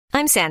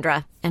I'm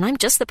Sandra, and I'm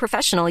just the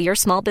professional your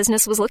small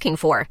business was looking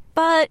for.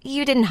 But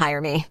you didn't hire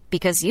me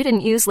because you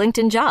didn't use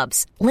LinkedIn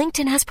Jobs.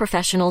 LinkedIn has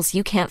professionals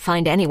you can't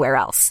find anywhere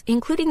else,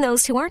 including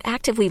those who aren't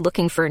actively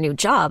looking for a new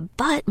job,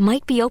 but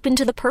might be open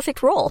to the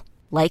perfect role,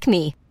 like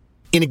me.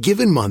 In a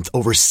given month,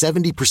 over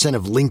 70%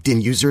 of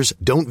LinkedIn users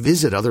don't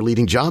visit other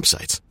leading job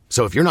sites.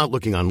 So if you're not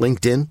looking on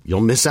LinkedIn,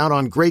 you'll miss out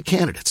on great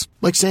candidates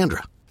like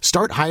Sandra.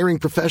 Start hiring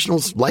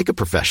professionals like a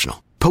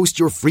professional. Post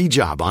your free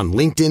job on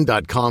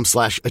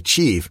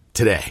linkedin.com/achieve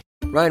today.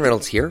 Ryan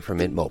Reynolds here from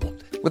Mint Mobile.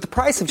 With the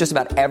price of just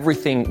about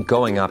everything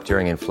going up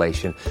during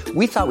inflation,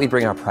 we thought we'd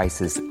bring our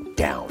prices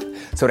down.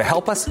 So to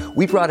help us,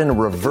 we brought in a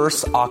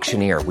reverse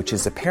auctioneer, which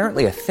is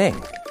apparently a thing.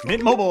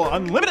 Mint Mobile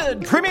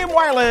Unlimited Premium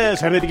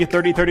Wireless. How to get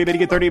 30, 30, bit to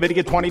get 30, bit to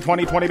get 20,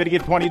 20, 20, bit to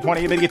get 20,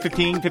 20, bit to get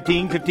 15,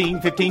 15,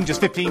 15, 15,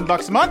 just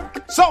 $15 a month?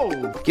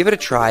 Sold! Give it a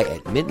try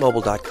at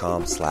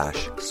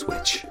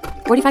mintmobile.com/switch.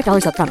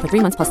 $45 up front for 3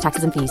 months plus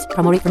taxes and fees.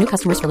 Promo rate for new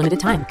customers for limited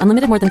time.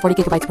 Unlimited more than 40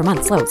 gigabytes per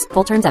month. Slows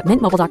full terms at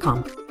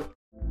mintmobile.com.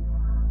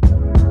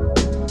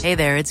 Hey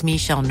there, it's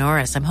Michelle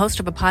Norris. I'm host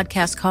of a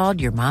podcast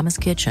called Your Mama's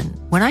Kitchen.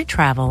 When I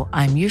travel,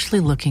 I'm usually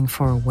looking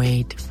for a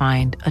way to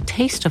find a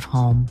taste of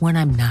home when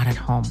I'm not at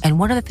home. And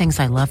one of the things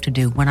I love to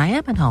do when I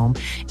am at home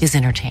is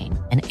entertain.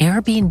 And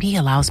Airbnb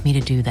allows me to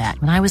do that.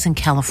 When I was in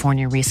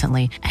California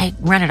recently, I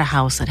rented a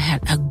house that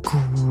had a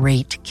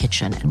great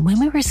kitchen. And when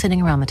we were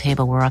sitting around the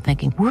table, we were all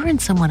thinking, we're in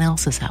someone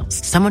else's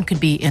house. Someone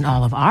could be in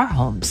all of our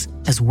homes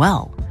as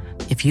well.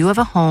 If you have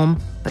a home,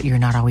 but you're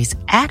not always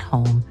at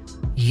home,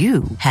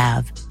 you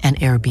have an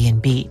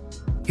Airbnb.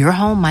 Your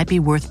home might be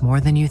worth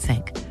more than you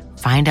think.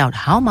 Find out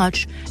how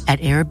much at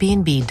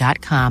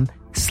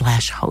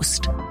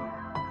airbnb.com/host.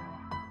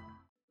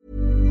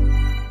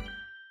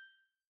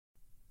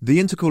 The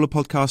Intercooler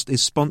podcast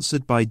is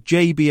sponsored by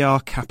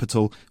JBR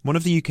Capital, one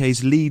of the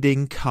UK's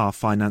leading car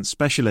finance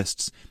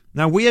specialists.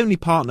 Now, we only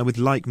partner with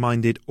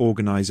like-minded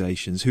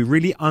organisations who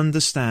really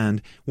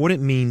understand what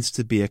it means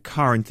to be a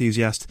car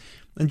enthusiast,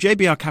 and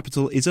JBR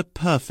Capital is a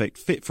perfect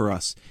fit for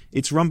us.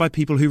 It's run by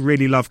people who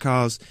really love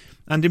cars,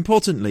 and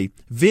importantly,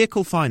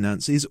 vehicle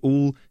finance is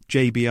all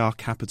JBR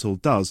Capital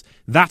does.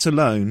 That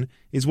alone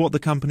is what the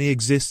company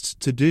exists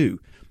to do.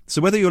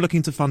 So whether you're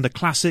looking to fund a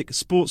classic,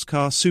 sports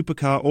car,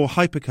 supercar or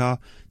hypercar,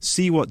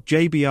 see what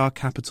JBR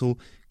Capital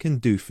can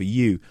do for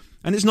you.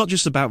 And it's not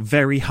just about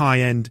very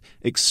high-end,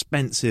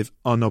 expensive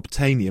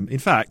unobtainium. In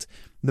fact,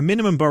 the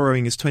minimum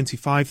borrowing is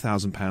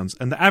 £25,000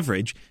 and the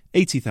average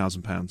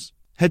 £80,000.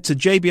 Head to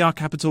JBR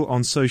Capital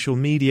on social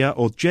media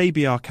or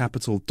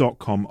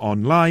jbrcapital.com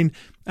online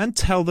and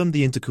tell them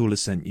the Intercooler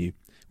sent you.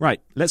 Right,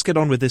 let's get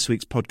on with this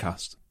week's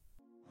podcast.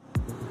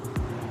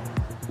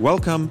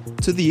 Welcome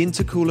to the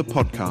Intercooler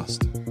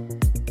podcast.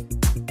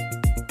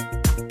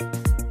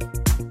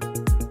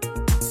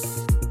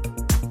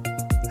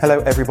 Hello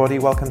everybody,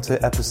 welcome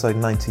to episode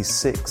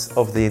 96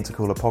 of the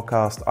Intercooler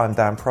podcast. I'm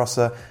Dan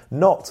Prosser,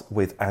 not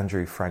with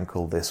Andrew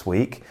Frankel this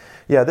week.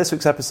 Yeah, this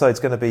week's episode is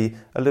going to be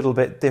a little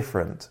bit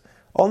different.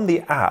 On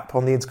the app,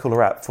 on the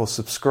Intercooler app for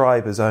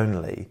subscribers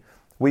only,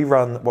 we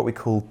run what we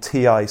call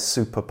TI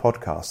Super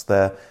Podcasts.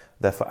 They're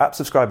for app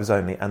subscribers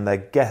only and they're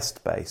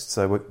guest-based.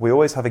 So we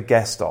always have a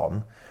guest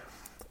on.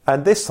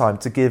 And this time,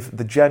 to give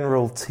the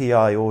general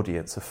TI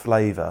audience a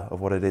flavour of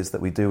what it is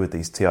that we do with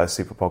these TI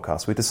Super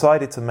Podcasts, we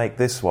decided to make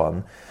this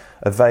one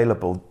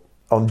available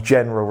on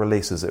general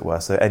release, as it were,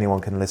 so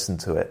anyone can listen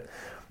to it.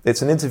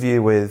 It's an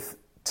interview with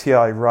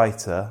TI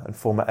writer and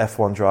former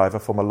F1 driver,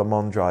 former Le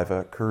Mans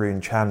driver,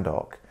 Karun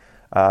Chandhok,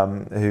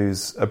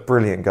 who's a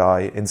brilliant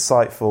guy,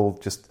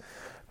 insightful, just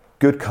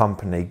good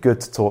company,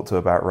 good to talk to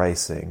about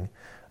racing.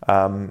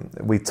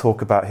 We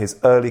talk about his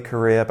early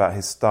career, about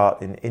his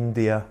start in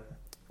India.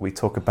 We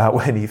talk about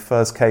when he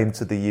first came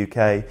to the UK,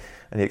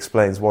 and he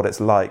explains what it's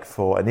like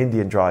for an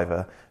Indian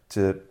driver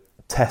to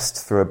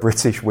test through a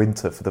British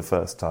winter for the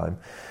first time.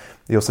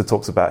 He also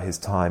talks about his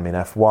time in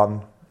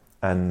F1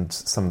 and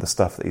some of the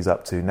stuff that he's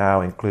up to now,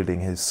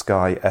 including his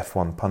Sky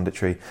F1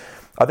 punditry.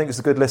 I think it's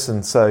a good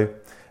listen. So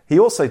he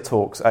also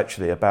talks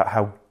actually about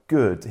how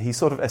good he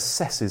sort of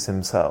assesses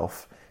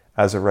himself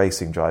as a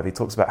racing driver. He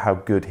talks about how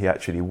good he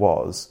actually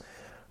was,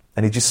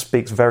 and he just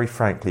speaks very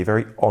frankly,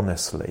 very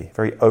honestly,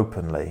 very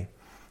openly.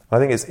 I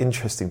think it's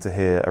interesting to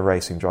hear a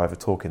racing driver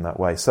talk in that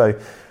way. So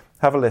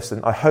have a listen.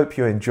 I hope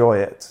you enjoy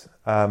it.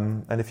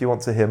 And if you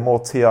want to hear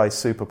more TI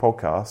Super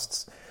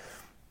podcasts,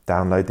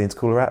 download the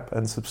Intercooler app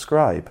and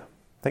subscribe.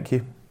 Thank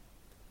you.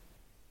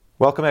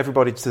 Welcome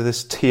everybody to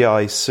this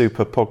TI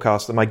Super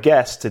podcast. And my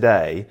guest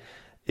today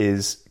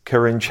is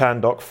Karun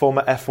Chandhok,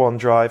 former F1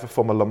 driver,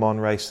 former Le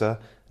Mans racer,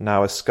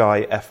 now a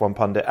Sky F1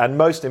 pundit, and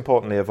most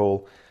importantly of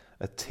all,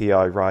 a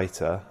TI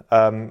writer.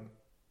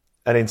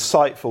 An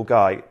insightful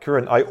guy.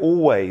 Karun, I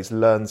always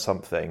learn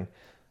something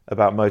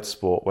about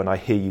motorsport when I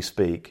hear you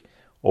speak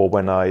or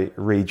when I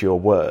read your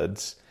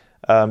words.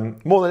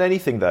 More than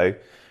anything, though,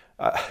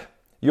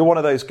 you're one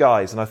of those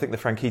guys, and I think the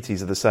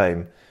Franchitis are the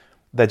same.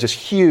 They're just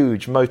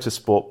huge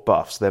motorsport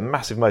buffs. They're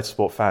massive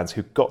motorsport fans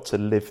who got to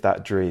live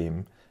that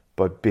dream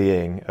by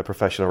being a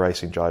professional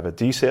racing driver.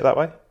 Do you see it that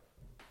way?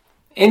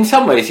 In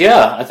some ways,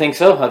 yeah, I think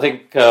so. I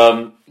think,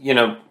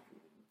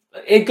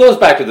 it goes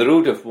back to the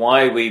root of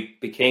why we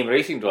became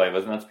racing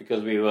drivers, and that's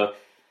because we were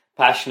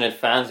passionate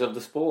fans of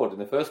the sport in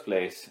the first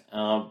place.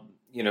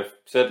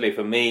 Certainly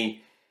for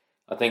me,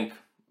 I think,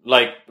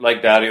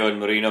 like Dario and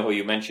Marino, who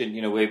you mentioned,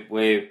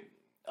 we're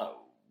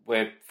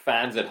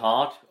fans at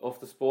heart of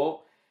the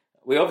sport.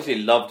 We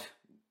obviously loved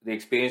the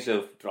experience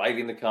of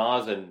driving the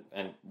cars and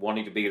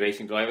wanting to be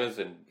racing drivers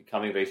and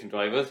becoming racing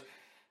drivers.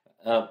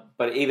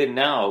 But even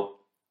now,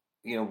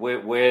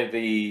 we're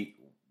the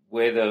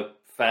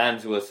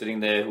fans who are sitting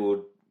there who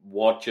would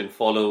watch and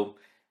follow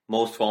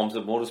most forms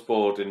of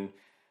motorsport and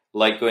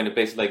like going to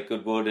places like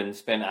Goodwood and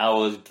spend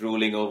hours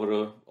drooling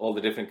over all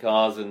the different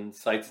cars and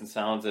sights and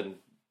sounds and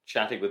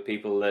chatting with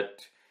people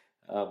that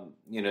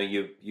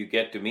you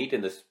get to meet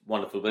in this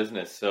wonderful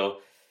business. So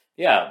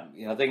yeah,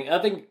 I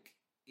think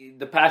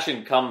the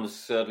passion comes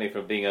certainly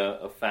from being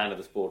a fan of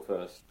the sport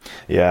first.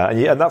 Yeah,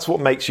 and that's what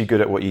makes you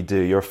good at what you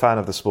do. You're a fan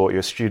of the sport, you're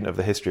a student of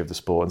the history of the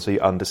sport, and so you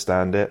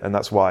understand it, and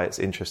that's why it's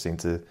interesting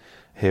to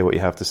hear what you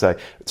have to say.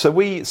 So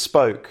we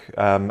spoke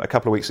a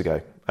couple of weeks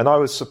ago, and I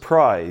was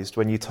surprised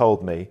when you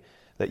told me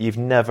that you've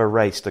never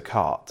raced a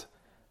kart.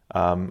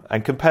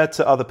 And compared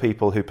to other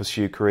people who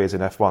pursue careers in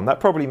F1, that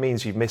probably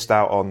means you've missed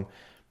out on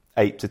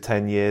 8 to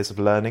 10 years of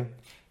learning.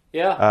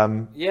 Yeah,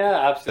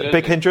 absolutely.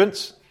 Big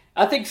hindrance?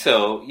 I think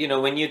so.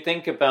 When you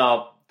think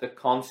about the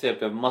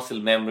concept of muscle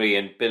memory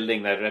and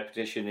building that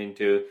repetition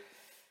into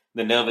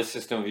the nervous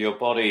system of your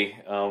body,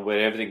 where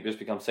everything just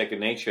becomes second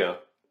nature,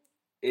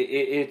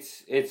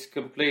 it's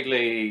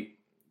completely,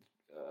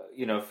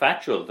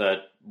 factual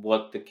that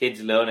what the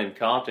kids learn in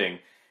karting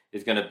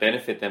is going to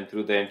benefit them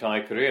through their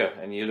entire career.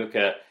 And you look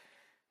at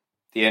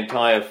the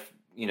entire,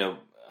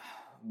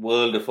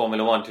 world of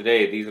Formula One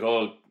today, these are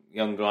all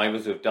young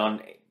drivers who have done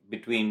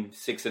between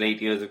 6 and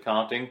 8 years of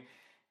karting.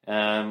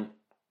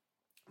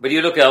 But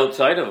you look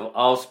outside of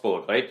our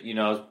sport, right?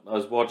 I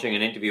was watching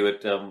an interview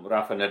with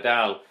Rafa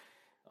Nadal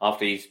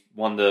after he's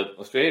won the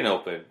Australian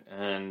Open,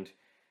 and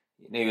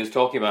he was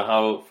talking about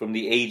how from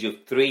the age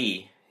of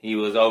 3 he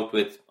was out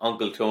with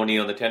Uncle Tony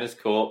on the tennis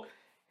court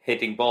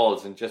hitting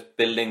balls and just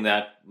building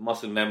that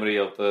muscle memory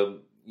of the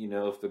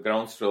of the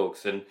ground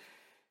strokes. And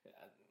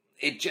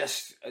it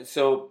just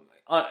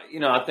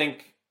I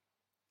think,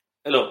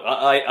 look,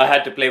 I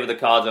had to play with the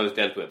cards I was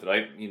dealt with,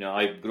 right?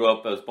 I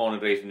was born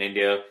and raised in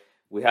India.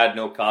 We had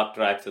no kart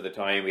tracks at the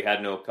time. We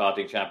had no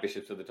karting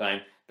championships at the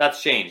time.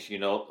 That's changed,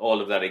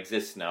 all of that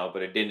exists now,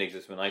 but it didn't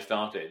exist when I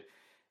started.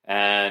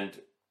 And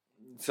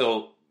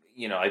so,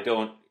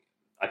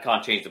 I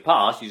can't change the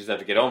past. You just have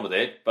to get on with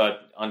it.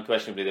 But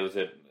unquestionably,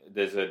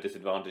 there's a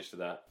disadvantage to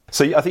that.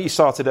 So I think you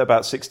started at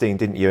about 16,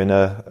 didn't you, in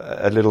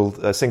a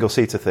little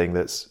single-seater thing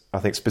that's, I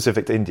think,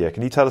 specific to India.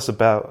 Can you tell us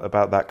about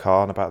that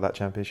car and about that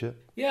championship?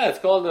 Yeah, it's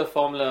called the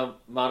Formula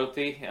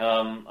Maruti.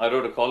 I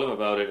wrote a column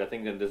about it. I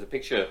think there's a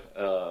picture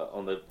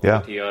on the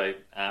TI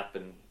app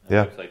and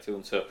website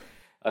soon. So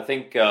I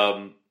think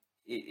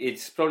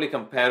it's probably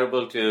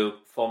comparable to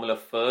Formula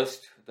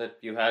First that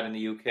you had in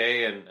the UK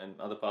and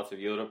other parts of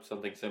Europe,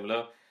 something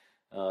similar.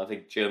 I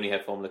think Germany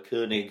had Formula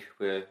Koenig,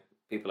 where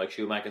people like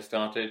Schumacher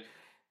started.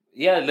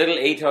 Yeah, a little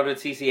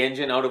 800cc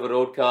engine out of a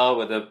road car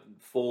with a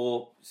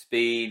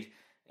 4-speed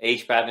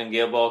H-pattern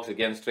gearbox,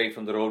 again straight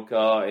from the road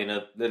car in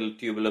a little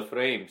tubular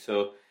frame.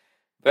 So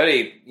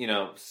very,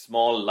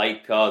 small,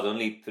 light cars,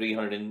 only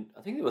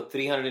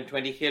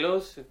 320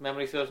 kilos, if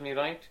memory serves me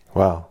right.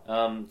 Wow.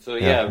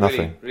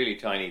 Really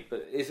tiny.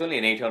 But it's only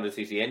an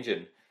 800cc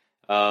engine.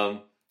 I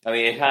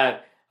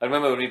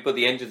remember when we put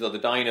the engines on the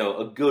dyno,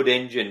 a good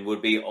engine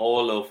would be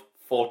all of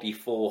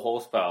 44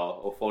 horsepower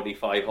or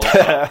 45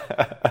 horsepower.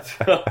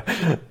 So,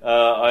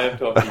 I am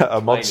talking a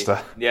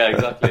monster. Yeah,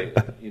 exactly.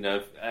 But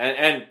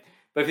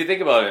if you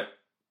think about it,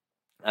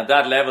 at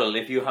that level,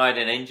 if you had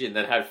an engine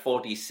that had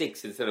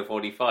 46 instead of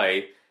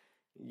 45,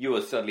 you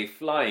were suddenly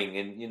flying.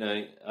 And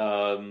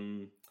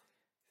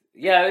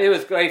it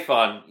was great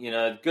fun.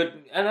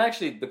 Good, and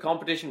actually the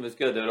competition was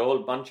good. There were a whole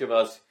bunch of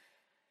us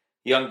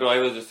young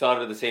drivers who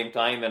started at the same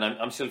time, and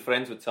I'm still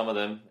friends with some of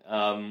them.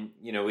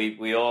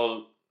 We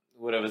all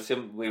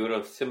we were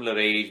of similar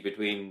age,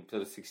 between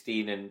sort of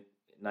 16 and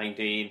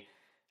 19,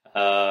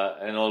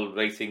 and all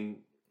racing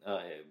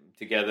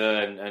together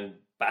and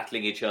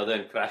battling each other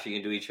and crashing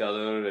into each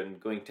other and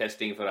going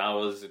testing for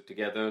hours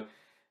together.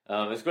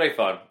 It was great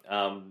fun.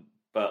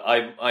 But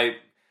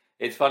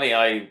it's funny,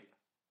 I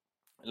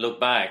look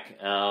back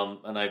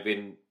and I've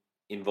been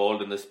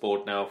involved in the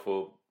sport now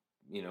for,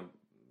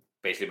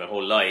 basically my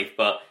whole life.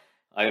 But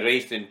I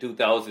raced in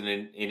 2000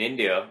 in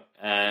India,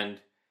 and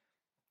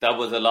that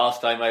was the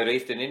last time I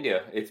raced in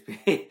India.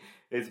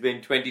 It's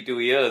been 22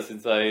 years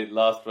since I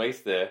last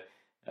raced there,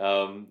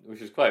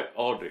 which is quite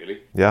odd,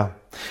 really. Yeah.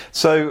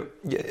 So,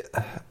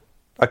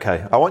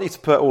 okay, I want you to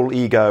put all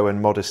ego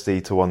and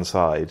modesty to one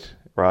side,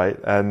 right?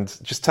 And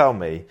just tell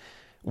me,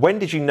 when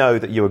did you know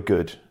that you were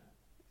good?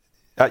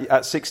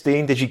 At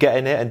 16, did you get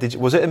in it? And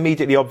was it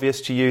immediately obvious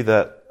to you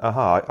that,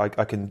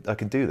 I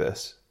can do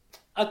this?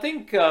 I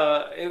think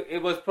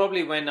it was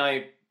probably when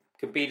I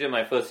competed in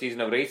my first season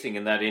of racing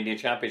in that Indian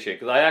Championship,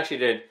 because I actually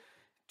did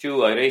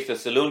two. I raced a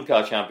saloon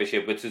car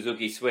championship with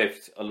Suzuki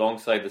Swift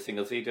alongside the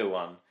single-seater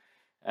one.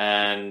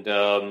 And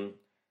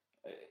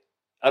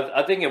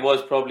I think it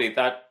was probably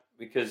that,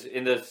 because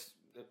in this,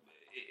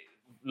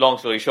 long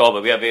story short,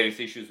 but we have various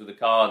issues with the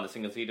car and the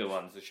single-seater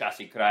ones. The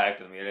chassis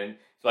cracked, and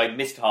so I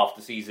missed half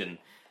the season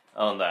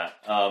on that.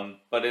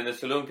 But in the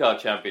saloon car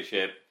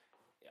championship,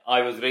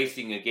 I was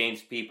racing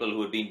against people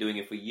who had been doing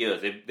it for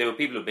years. There were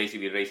people who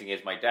basically were racing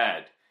against my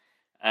dad.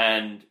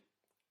 And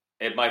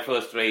at my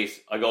first race,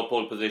 I got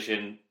pole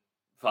position,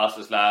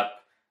 fastest lap,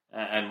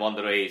 and won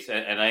the race.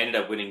 And I ended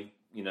up winning,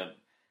 I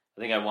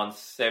think I won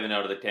 7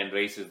 out of the 10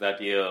 races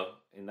that year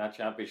in that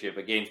championship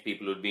against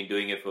people who'd been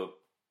doing it for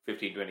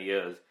 15, 20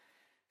 years.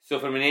 So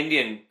from an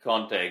Indian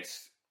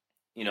context,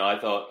 I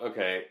thought,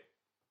 okay,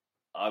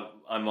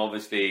 I'm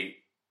obviously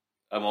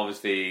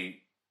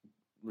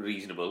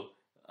reasonable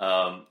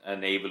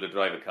and able to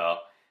drive a car.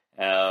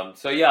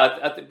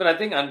 But I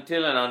think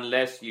until and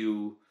unless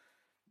you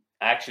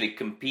actually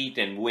compete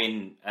and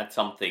win at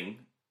something,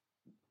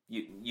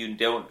 you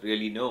don't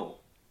really know.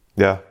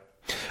 Yeah.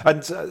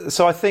 And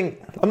so I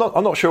think I'm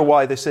not sure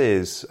why this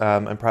is,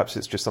 and perhaps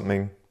it's just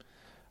something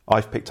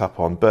I've picked up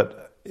on,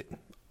 but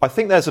I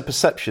think there's a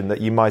perception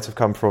that you might have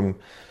come from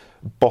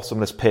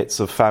bottomless pits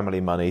of family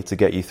money to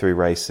get you through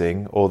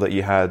racing, or that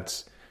you had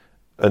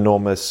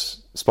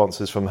enormous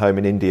sponsors from home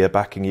in India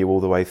backing you all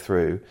the way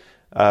through.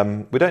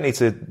 We don't need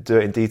to do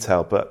it in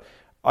detail, but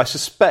I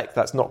suspect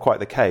that's not quite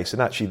the case.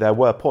 And actually there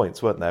were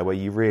points, weren't there, where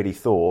you really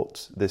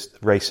thought this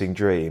racing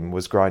dream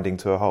was grinding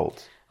to a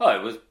halt? Oh,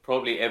 it was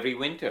probably every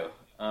winter.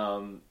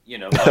 No,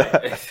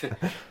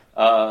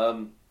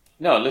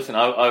 listen,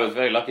 I was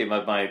very lucky.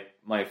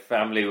 My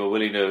family were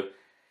willing to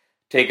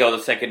take out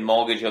a second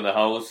mortgage on the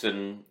house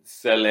and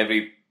sell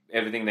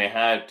everything they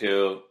had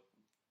to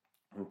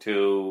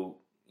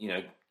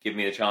give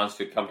me the chance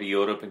to come to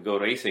Europe and go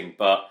racing.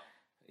 But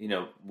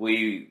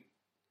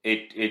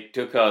it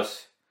took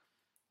us.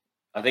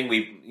 I think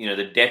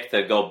the debt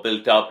that got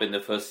built up in the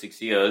first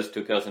 6 years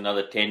took us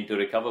another 10 to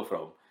recover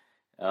from.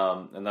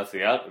 And that's the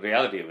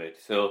reality of it.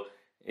 So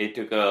it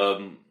took a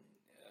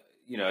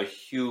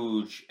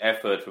huge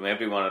effort from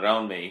everyone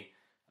around me,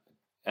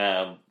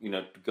 to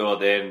go out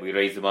there, and we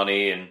raised the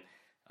money. And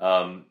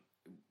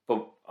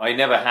but I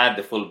never had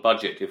the full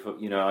budget. If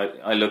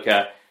I look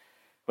at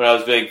when I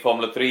was doing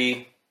Formula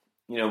 3,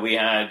 we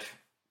had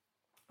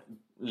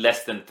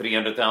less than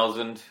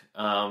 300,000,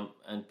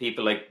 and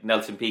people like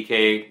Nelson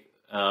Piquet,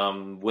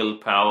 Will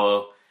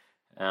Power,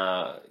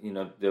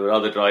 there were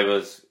other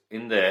drivers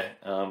in there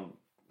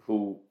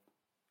who,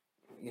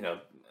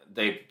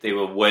 they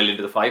were well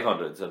into the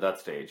 500s at that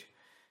stage.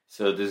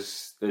 So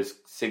there's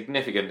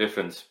significant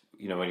difference,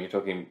 when you're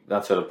talking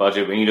that sort of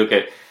budget. When you look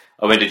at,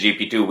 I went to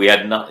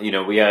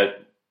GP2,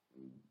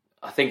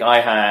 I think I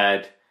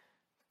had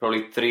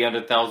probably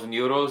 300,000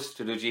 euros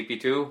to do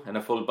GP2, and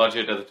a full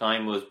budget at the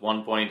time was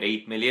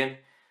 1.8 million.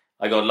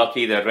 I got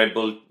lucky that Red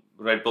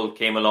Bull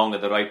came along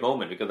at the right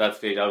moment, because at that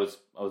stage I was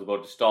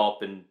about to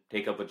stop and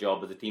take up a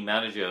job as a team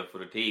manager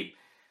for a team.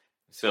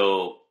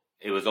 So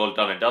it was all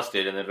done and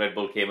dusted, and then Red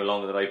Bull came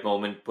along at the right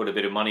moment, put a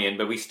bit of money in,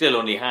 but we still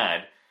only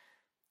had,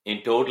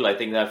 in total, I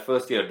think that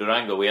first year at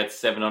Durango, we had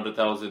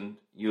 700,000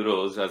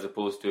 euros as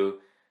opposed to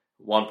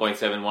 1.7,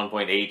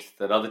 1.8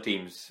 that other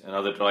teams and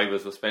other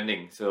drivers were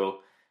spending. So,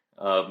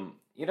 and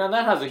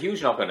that has a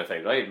huge knock-on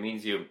effect, right? It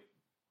means you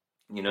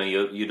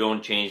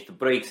don't change the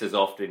brakes as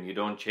often, you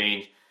don't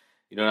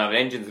have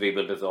engines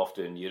rebuilt as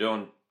often,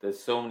 there's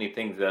so many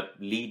things that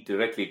lead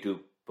directly to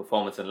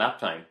performance and lap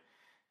time,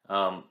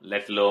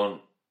 let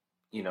alone,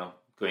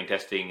 going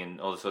testing and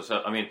all this sort of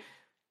stuff. I mean,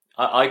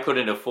 I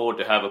couldn't afford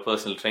to have a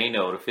personal trainer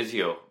or a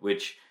physio,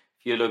 which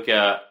if you look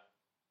at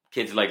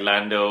kids like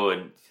Lando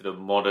and sort of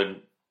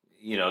modern,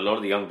 a lot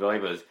of the young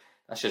drivers,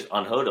 that's just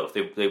unheard of.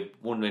 They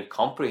wouldn't even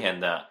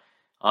comprehend that.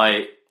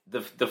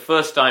 The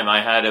first time I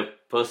had a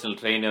personal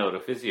trainer or a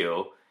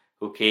physio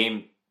who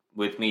came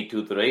with me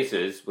to the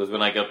races was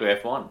when I got to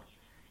F1.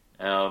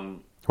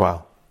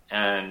 Wow.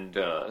 And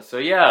so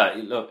yeah,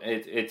 look, I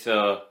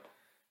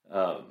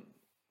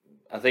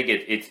think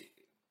it's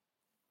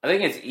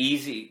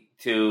easy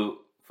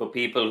for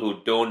people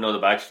who don't know the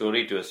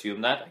backstory to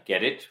assume that. I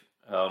get it,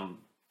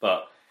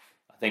 but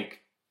I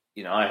think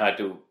I had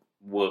to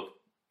work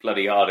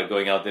bloody hard at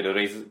going out there to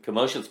raise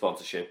commercial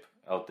sponsorship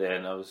out there,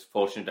 and I was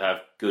fortunate to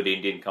have good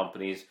Indian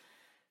companies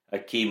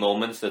at key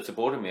moments that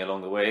supported me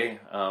along the way,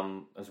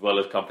 as well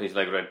as companies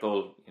like Red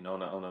Bull, and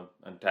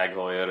Tag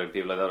Heuer and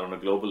people like that on a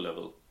global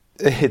level.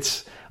 Do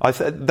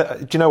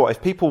you know what?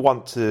 If people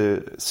want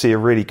to see a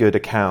really good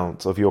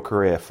account of your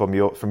career from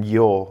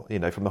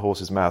the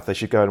horse's mouth, they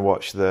should go and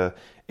watch the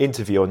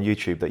interview on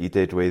YouTube that you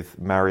did with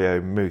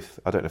Mario Muth.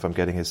 I don't know if I'm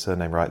getting his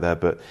surname right there,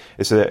 but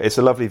it's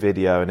a lovely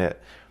video, and it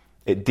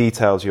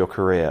details your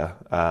career,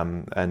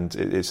 and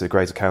it's a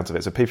great account of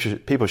it. So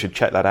people should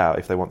check that out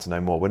if they want to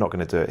know more. We're not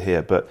going to do it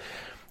here, but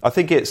I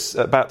think it's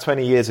about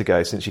 20 years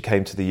ago since you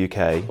came to the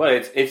UK. Well,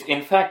 it's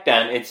in fact,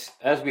 Dan, it's,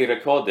 as we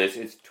record this,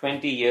 it's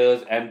 20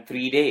 years and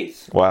 3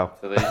 days. Wow.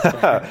 So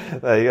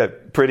there you go.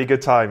 Pretty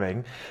good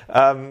timing.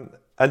 And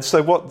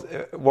so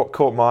what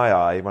caught my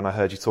eye when I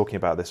heard you talking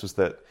about this was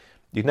that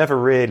you'd never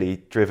really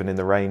driven in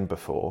the rain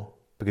before,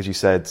 because you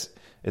said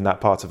in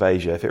that part of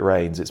Asia, if it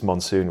rains, it's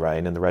monsoon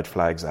rain and the red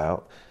flag's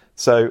out.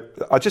 So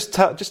just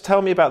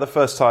tell me about the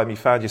first time you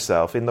found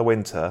yourself in the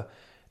winter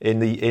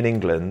in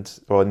England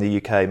or in the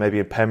UK, maybe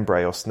in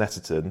Pembrey or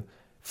Snetterton,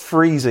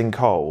 freezing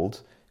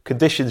cold,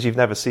 conditions you've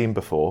never seen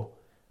before.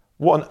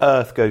 What on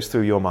earth goes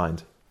through your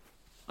mind?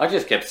 I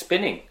just kept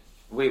spinning.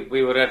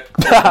 We were at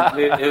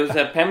it was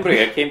at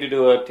Pembrey. I came to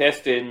do a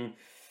test in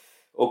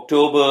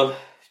October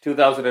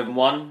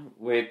 2001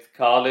 with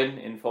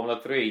Karun in Formula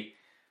 3,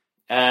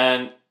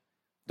 and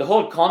the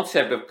whole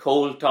concept of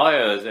cold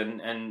tires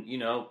and you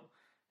know,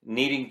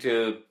 needing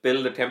to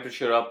build the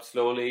temperature up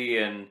slowly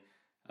and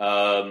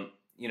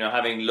you know,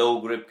 having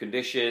low grip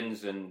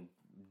conditions and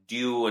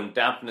dew and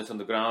dampness on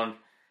the ground,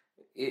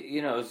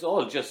 you know, it's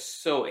all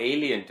just so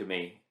alien to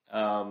me.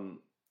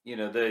 You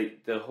know,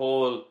 the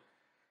whole,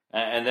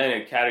 and then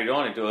it carried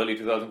on into early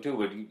 2002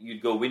 where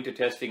you'd go winter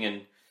testing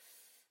in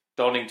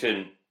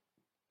Donington.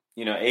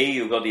 You know, A,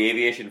 you've got the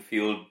aviation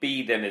fuel,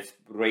 B, then it's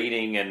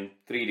raining and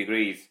 3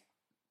 degrees.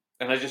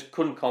 And I just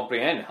couldn't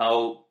comprehend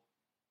how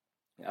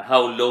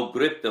low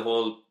grip the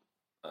whole,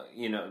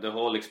 you know, the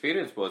whole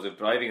experience was of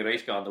driving a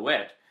race car in the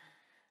wet.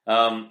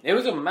 It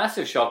was a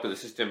massive shock to the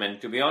system,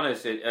 and to be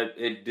honest,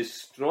 it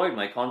destroyed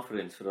my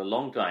confidence for a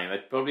long time.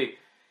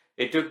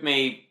 It took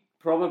me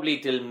probably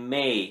till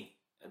May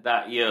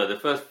that year. The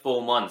first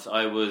 4 months,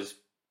 I was,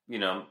 you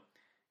know,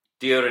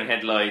 deer in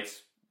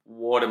headlights.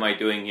 What am I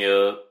doing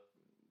here?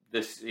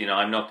 This, you know,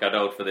 I'm not cut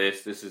out for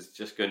this. This is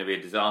just going to be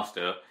a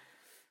disaster.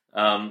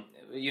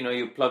 You know,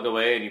 you plug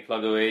away and you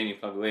plug away and you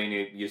plug away,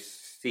 and you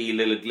see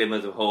little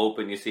glimmers of hope,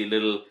 and you see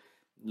little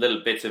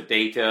bits of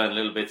data and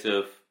little bits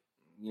of,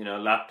 you know,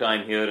 lap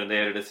time here and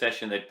there at a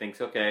session that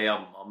thinks, okay,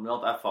 I'm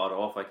not that far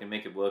off. I can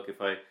make it work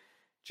if I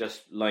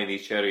just line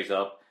these cherries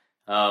up.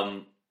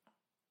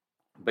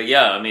 But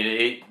yeah, I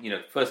mean, you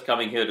know, first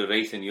coming here to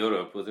race in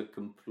Europe was a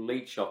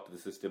complete shock to the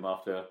system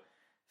after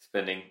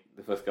spending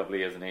the first couple of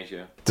years in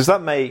Asia. Does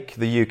that make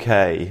the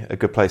UK a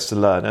good place to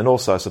learn? And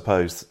also, I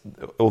suppose,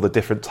 all the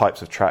different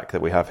types of track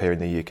that we have here in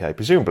the UK.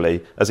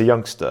 Presumably, as a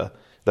youngster,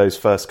 those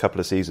first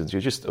couple of seasons,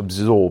 you're just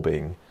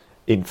absorbing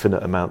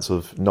infinite amounts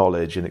of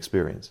knowledge and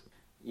experience.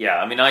 Yeah,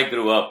 I mean, I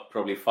grew up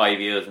probably 5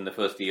 years in the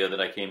first year that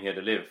I came here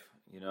to live.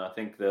 You know, I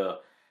think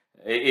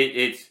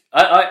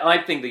I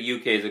think the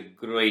UK is a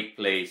great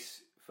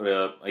place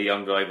for a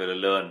young driver to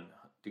learn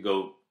to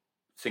go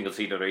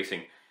single-seater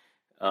racing.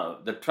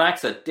 The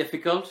tracks are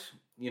difficult.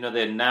 You know,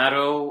 they're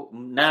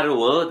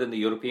narrower than the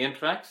European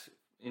tracks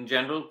in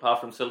general,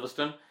 apart from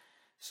Silverstone.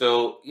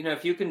 So, you know,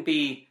 if you can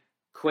be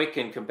quick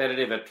and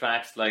competitive at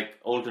tracks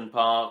like Oulton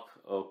Park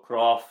or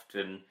Croft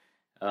and,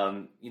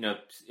 you know,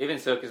 even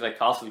circuits like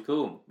Castle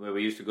Combe, where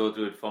we used to go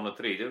through at Formula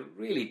 3, they're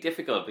really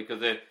difficult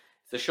because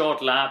it's a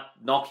short lap.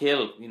 Knock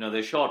Hill, you know,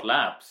 they're short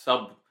laps,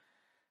 sub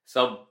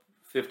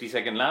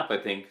 50-second lap, I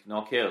think,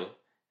 Knock Hill.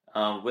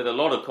 With a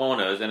lot of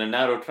corners and a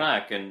narrow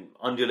track and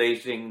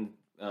undulating,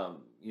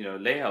 you know,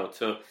 layout.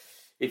 So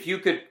if you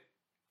could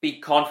be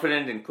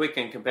confident and quick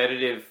and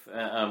competitive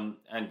and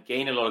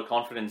gain a lot of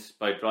confidence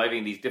by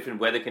driving these different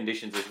weather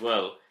conditions as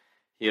well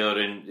here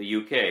in the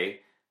UK,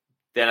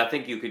 then I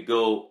think you could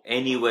go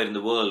anywhere in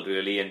the world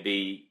really and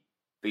be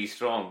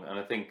strong. And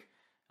I think,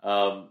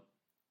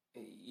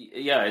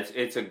 yeah,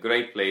 it's a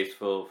great place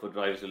for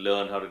drivers to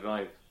learn how to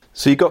drive.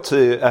 So you got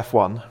to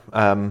F1.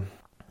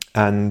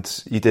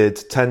 And you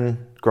did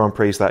 10 Grand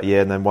Prix that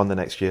year and then won the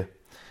next year.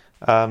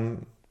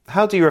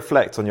 How do you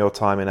reflect on your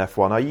time in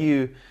F1? Are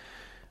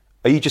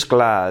you just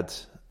glad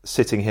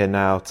sitting here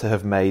now to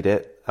have made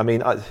it? I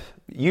mean,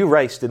 you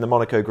raced in the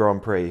Monaco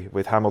Grand Prix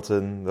with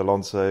Hamilton,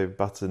 Alonso,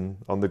 Button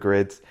on the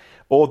grid.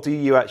 Or do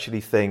you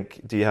actually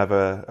do you have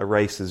a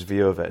racer's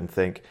view of it and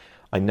think,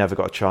 I never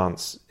got a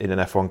chance in an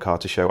F1 car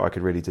to show what I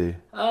could really do?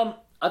 I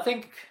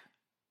think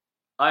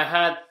I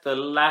had the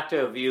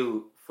latter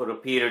view for a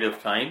period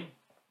of time.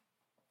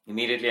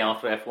 Immediately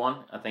after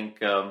F1, I think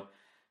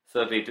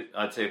certainly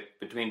I'd say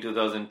between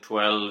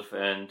 2012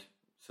 and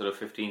sort of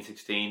 15,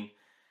 16.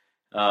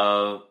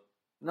 No,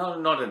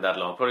 not in that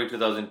long. Probably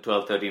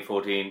 2012, 13,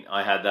 14.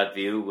 I had that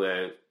view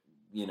where,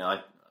 you know, I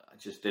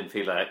just didn't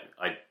feel like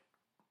I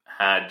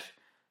had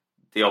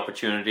the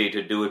opportunity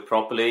to do it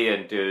properly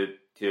and to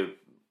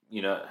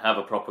you know, have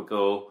a proper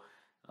go.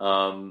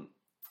 But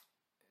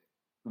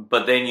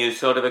then you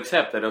sort of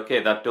accept that,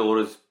 okay, that door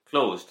is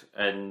closed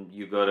and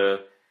you got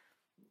to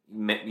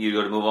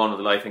move on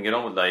with life and get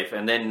on with life.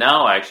 And then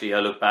now, actually,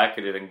 I look back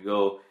at it and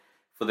go,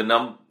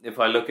 if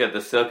I look at the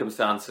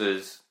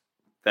circumstances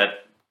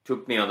that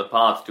took me on the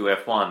path to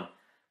F1,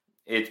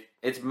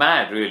 it's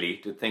mad, really,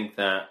 to think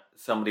that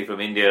somebody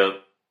from India,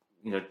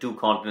 you know, 2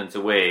 continents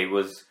away,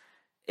 was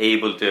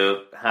able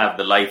to have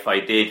the life I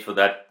did for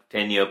that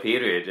 10-year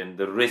period, and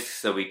the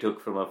risks that we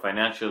took from a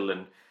financial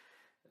and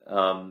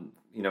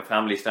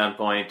family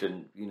standpoint,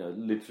 and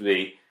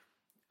literally,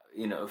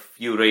 a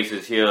few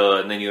races here,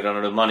 and then you run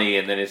out of money,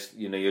 and then it's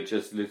you're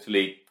just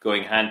literally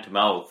going hand to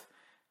mouth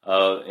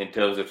in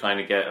terms of trying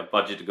to get a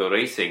budget to go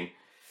racing.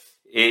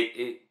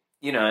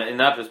 In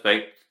that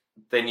respect,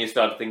 then you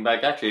start to think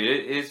back.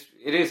 Actually,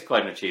 it is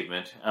quite an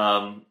achievement,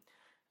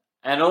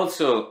 and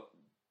also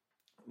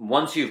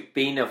once you've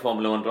been a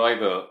Formula One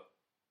driver,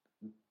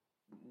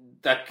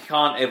 that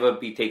can't ever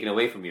be taken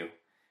away from you.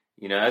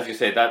 As you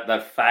say,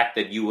 that fact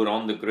that you were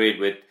on the grid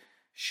with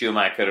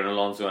Schumacher and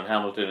Alonso and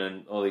Hamilton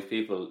and all these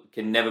people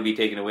can never be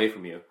taken away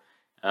from you.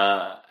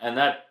 And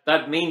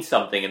that means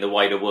something in the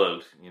wider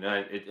world.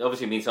 It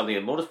obviously means something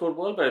in the motorsport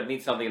world, but it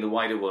means something in the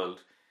wider world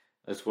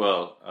as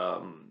well.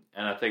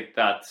 And I think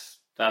that's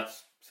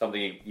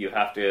something you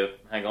have to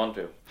hang on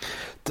to.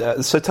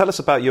 So tell us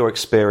about your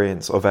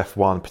experience of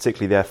F1,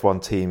 particularly the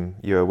F1 team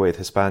you were with,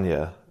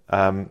 Hispania.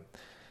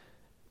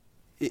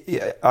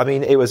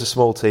 It was a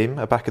small team,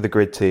 a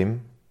back-of-the-grid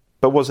team,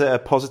 but was it a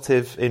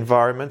positive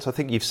environment? I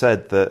think you've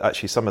said that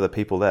actually some of the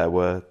people there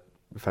were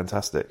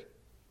fantastic.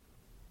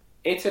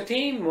 It's a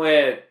team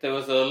where there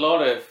was a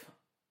lot of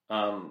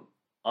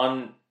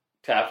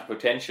untapped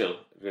potential,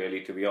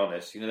 really, to be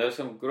honest. There were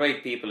some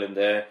great people in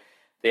there.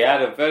 They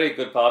had a very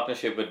good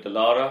partnership with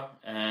Dallara,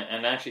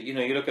 and actually,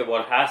 you look at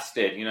what Haas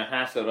did.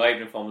 Haas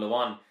arrived in Formula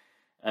One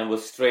and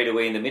was straight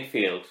away in the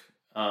midfield,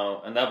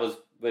 and that was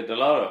with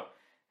Dallara.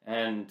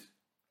 And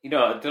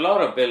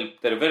Dallara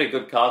they're a very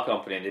good car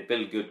company, and they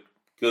build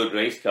good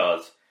race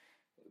cars,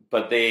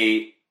 but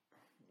they,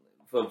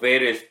 for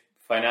various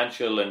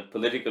financial and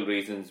political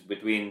reasons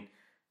between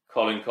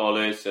Colin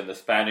Collis and the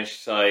Spanish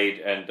side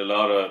and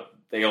Dallara,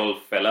 they all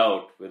fell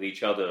out with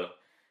each other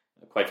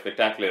quite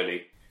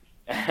spectacularly.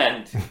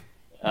 And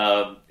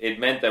it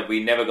meant that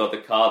we never got the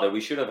car that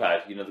we should have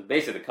had.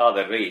 Basically the car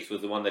that raced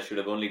was the one that should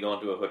have only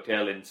gone to a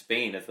hotel in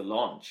Spain as the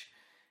launch.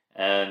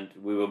 And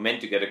we were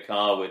meant to get a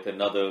car with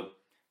another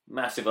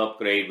massive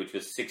upgrade, which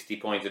was 60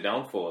 points of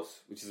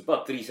downforce, which is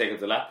about 3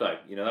 seconds of lap time.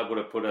 That would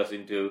have put us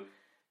into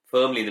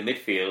firmly in the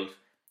midfield,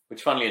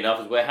 which funnily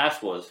enough is where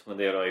Haas was when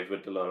they arrived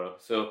with Dallara.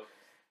 So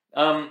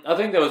I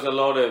think there was a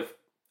lot of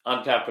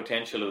untapped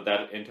potential of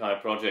that entire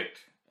project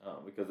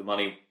because the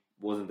money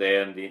wasn't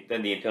there, and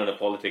then the internal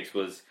politics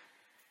was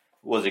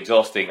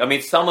exhausting.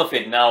 Some of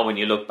it now, when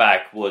you look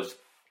back, was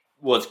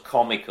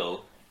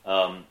comical.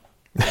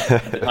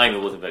 At the time,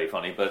 it wasn't very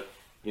funny, but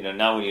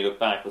now when you look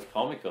back, it was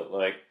comical.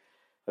 Like,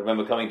 I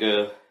remember coming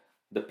to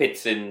the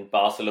pits in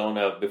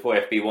Barcelona before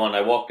FP1.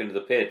 I walked into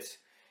the pits,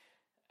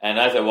 and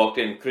as I walked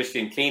in,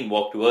 Christian Klein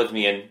walked towards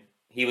me, and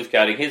he was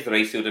carrying his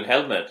race suit and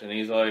helmet, and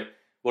he's like,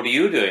 "What are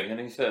you doing?" And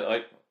he said,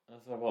 I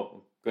was like, "Well,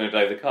 I'm going to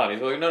drive the car." And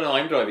he's like, No,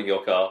 I'm driving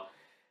your car."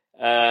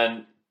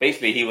 And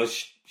basically, he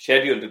was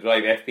scheduled to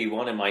drive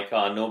FP1 in my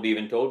car, and nobody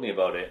even told me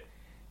about it.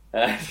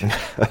 I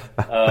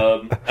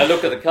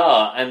looked at the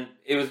car, and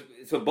it was,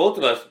 so both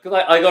of us,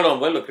 because I got on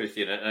well with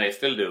Christian, and I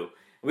still do.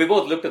 We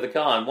both looked at the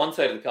car, and one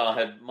side of the car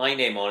had my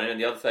name on it, and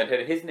the other side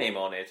had his name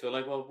on it. So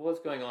like, well, what's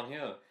going on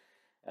here?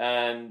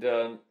 And,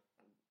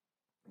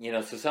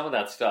 so some of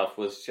that stuff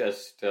was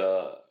just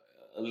a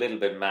little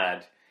bit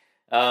mad.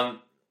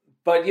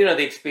 But,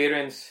 the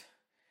experience,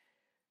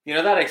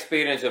 that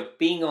experience of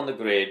being on the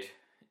grid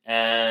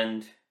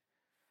and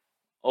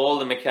all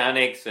the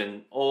mechanics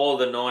and all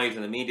the noise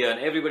and the media, and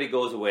everybody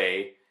goes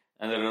away,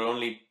 and there are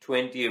only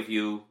 20 of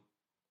you,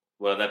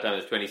 well, at that time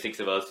there's 26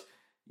 of us,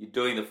 you're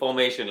doing the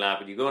formation lap,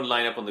 and you go and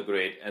line up on the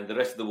grid, and the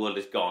rest of the world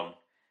is gone,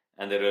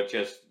 and there are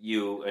just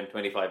you and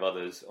 25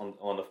 others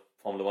on the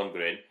Formula One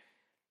grid.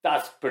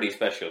 That's pretty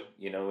special,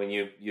 when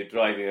you're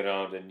driving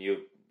around and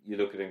you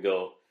look at it and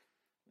go.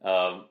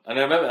 And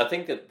I remember, I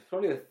think that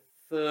probably the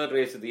third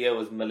race of the year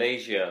was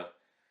Malaysia,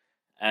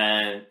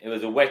 and it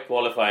was a wet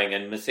qualifying,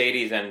 and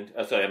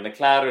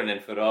McLaren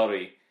and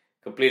Ferrari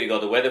completely got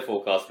the weather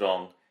forecast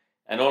wrong,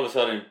 and all of a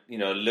sudden,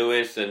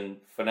 Lewis and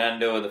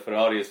Fernando and the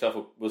Ferrari and stuff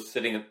was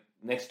sitting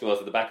next to us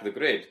at the back of the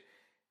grid,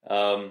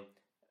 and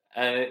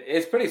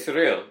it's pretty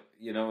surreal,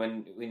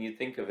 when you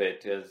think of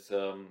it as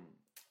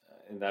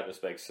in that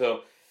respect.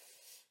 So,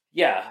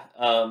 yeah,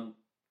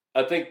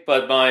 I think,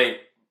 but my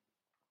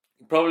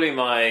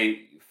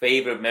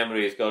favorite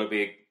memory has got to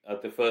be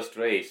at the first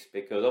race,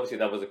 because obviously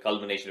that was a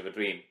culmination of a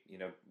dream,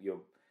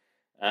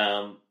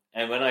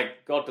 and when I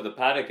got to the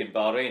paddock in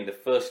Bahrain, the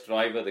first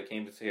driver that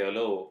came to say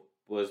hello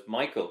was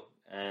Michael.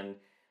 And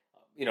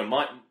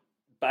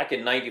back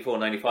in 94,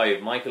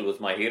 95, Michael was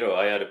my hero.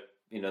 I had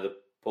the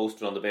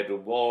poster on the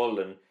bedroom wall,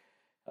 and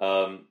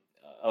I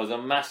was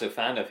a massive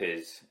fan of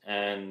his.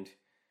 And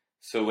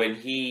so when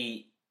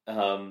he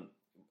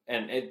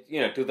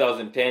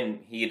 2010,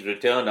 he had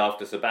returned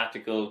after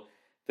sabbatical.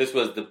 This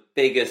was the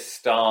biggest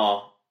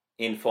star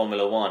in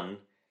Formula One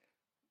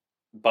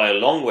by a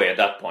long way at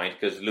that point,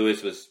 because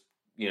Lewis was,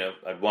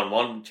 had won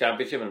one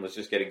championship and was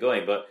just getting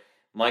going. But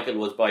Michael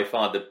was by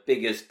far the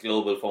biggest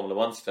global Formula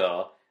One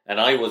star, and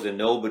I was a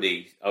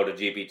nobody out of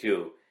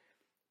GP2.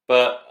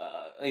 But,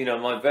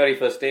 my very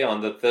first day,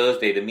 on the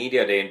Thursday, the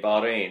media day in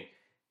Bahrain,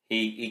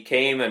 he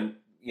came and,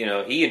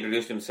 he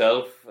introduced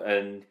himself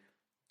and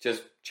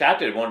just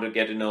chatted, wanted to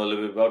get to know a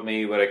little bit about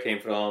me, where I came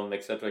from,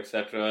 etc.,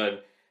 etc.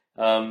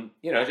 And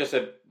just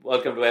said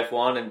welcome to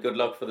F1 and good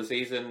luck for the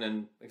season.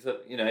 And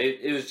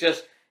it was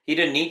just, he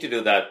didn't need to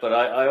do that, but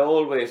I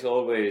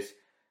always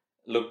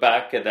look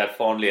back at that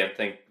fondly and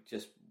think,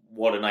 just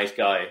what a nice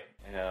guy.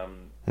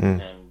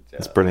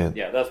 It's brilliant.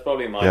 Yeah, that's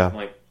probably my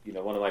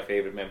one of my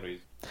favourite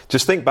memories.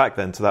 Just think back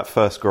then to that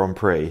first Grand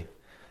Prix.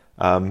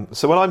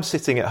 So when I'm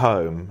sitting at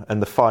home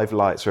and the 5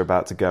 lights are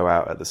about to go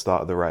out at the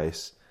start of the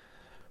race,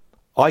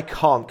 I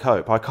can't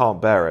cope. I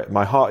can't bear it.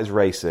 My heart is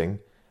racing.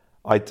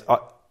 I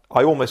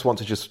almost want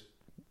to just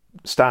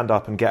stand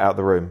up and get out of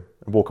the room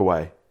and walk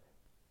away.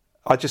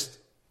 I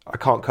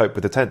can't cope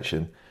with the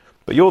tension.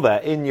 But you're there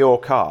in your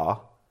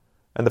car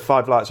and the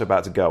 5 lights are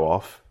about to go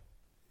off.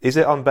 Is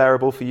it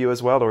unbearable for you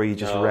as well, or are you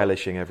just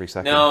relishing every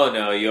second?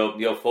 No,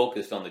 you're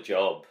focused on the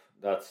job.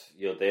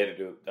 You're there to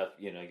do that.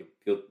 You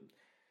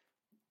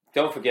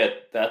don't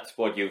forget that's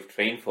what you've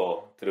trained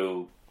for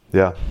through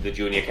the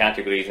junior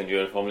categories and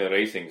junior Formula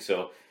racing.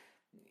 So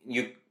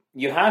you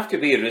have to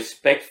be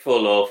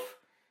respectful of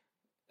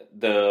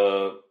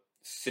the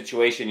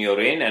situation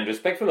you're in and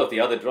respectful of the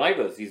other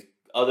drivers, these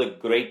other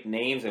great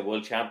names and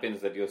world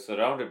champions that you're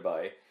surrounded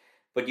by.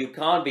 But you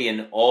can't be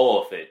in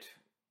awe of it.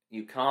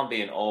 You can't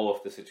be in awe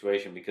of the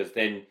situation, because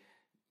then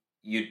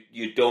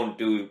you don't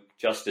do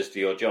justice to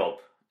your job.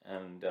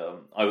 And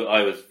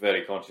I was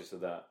very conscious of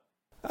that.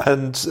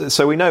 And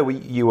so we know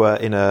you were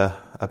in a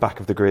back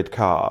of the grid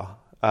car.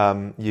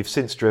 You've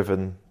since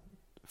driven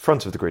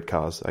front of the grid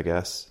cars, I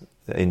guess,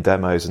 in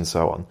demos and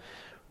so on.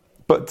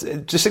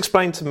 But just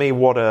explain to me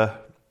what a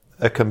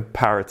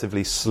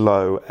comparatively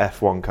slow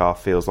F1 car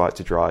feels like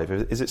to drive.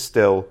 Is it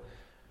still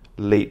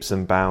leaps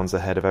and bounds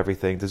ahead of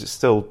everything? Does it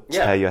still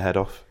tear your head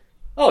off?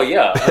 Oh,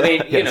 yeah. I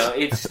mean, Yes.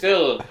 it's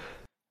still...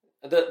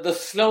 The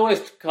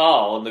slowest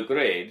car on the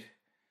grid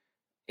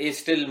is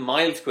still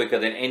miles quicker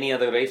than any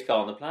other race car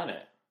on the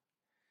planet.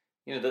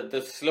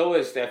 The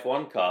slowest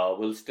F1 car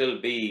will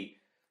still be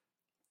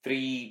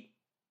 3-4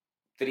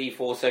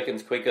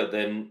 seconds quicker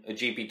than a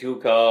GP2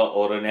 car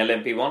or an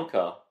LMP1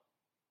 car,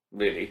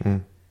 really.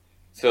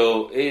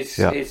 So it's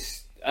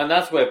and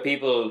that's where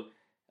people,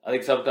 I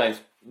think, sometimes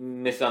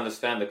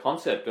misunderstand the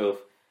concept of,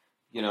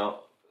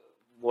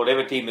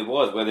 whatever team it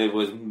was, whether it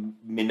was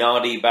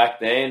Minardi back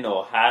then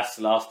or Haas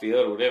last year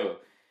or whatever.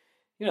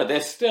 They're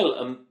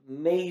still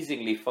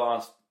amazingly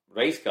fast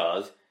race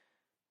cars.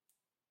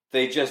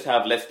 They just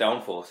have less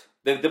downforce.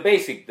 The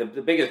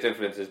biggest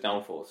difference is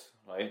downforce,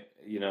 right?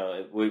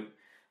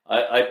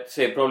 I'd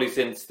say probably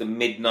since the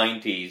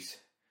mid-90s,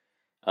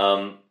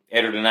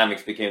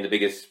 aerodynamics became the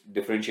biggest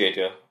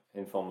differentiator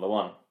in Formula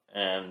One.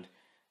 And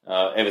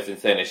ever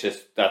since then,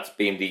 that's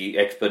been the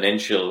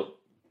exponentially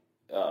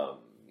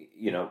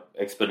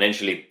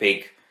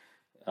big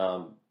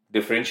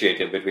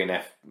differentiator between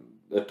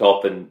the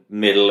top and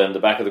middle and the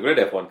back of the grid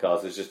F1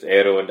 cars. It's just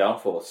aero and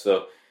downforce.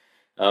 So,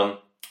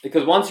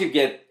 because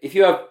if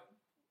you have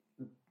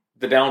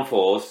the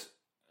downforce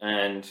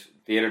and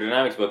the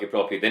aerodynamics working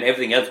properly, then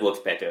everything else works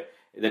better.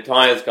 The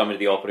tires come into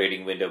the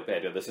operating window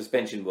better. The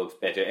suspension works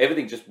better.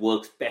 Everything just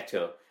works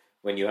better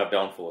when you have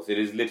downforce. It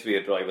is literally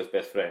a driver's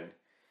best friend.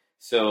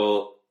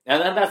 So,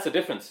 and that's the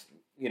difference.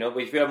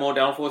 If you have more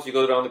downforce, you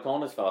go around the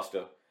corners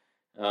faster.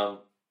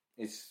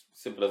 It's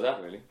simple as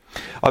that, really.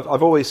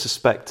 I've always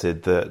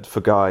suspected that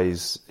for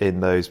guys in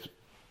those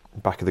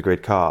back of the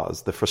grid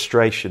cars, the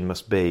frustration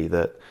must be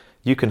that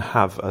you can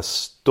have a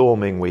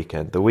storming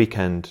weekend, the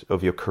weekend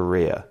of your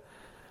career,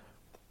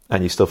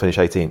 and you still finish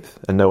 18th,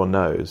 and no one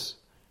knows.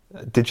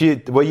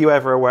 Were you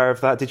ever aware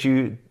of that? Did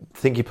you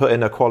think you put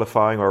in a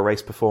qualifying or a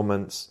race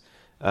performance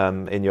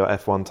in your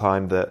F1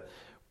 time that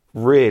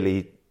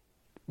really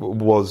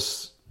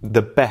was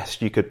the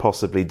best you could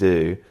possibly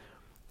do,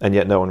 and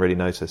yet no one really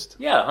noticed?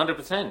 Yeah,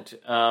 100%.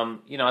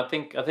 I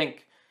think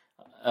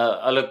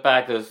I look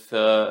back as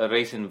a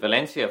race in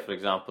Valencia, for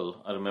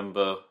example. I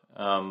remember,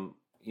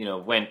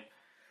 when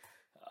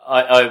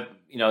I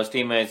was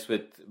teammates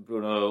with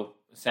Bruno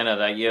Senna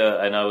that year,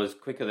 and I was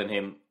quicker than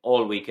him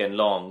all weekend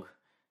long.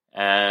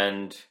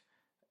 And,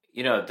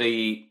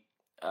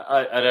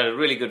 I had a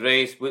really good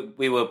race.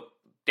 We were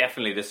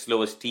definitely the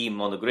slowest team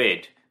on the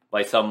grid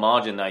by some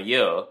margin that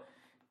year.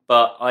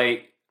 But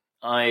I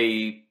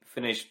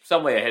finished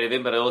somewhere ahead of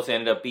him, but I also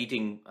ended up beat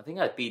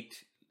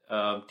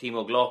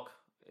Timo Glock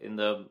in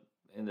the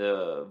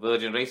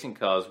Virgin Racing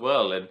car as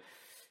well. And,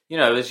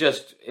 it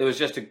was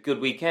just a good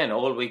weekend,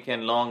 all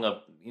weekend long. I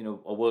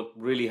worked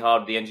really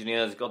hard. The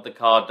engineers got the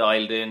car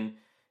dialed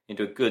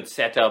into a good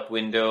setup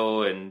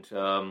window, and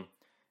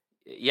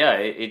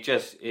it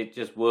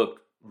just worked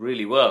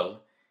really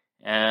well.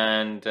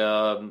 And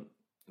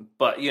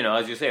but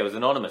as you say, it was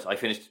anonymous. I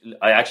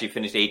actually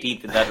finished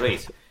 18th in that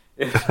race.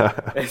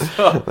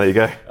 So, there you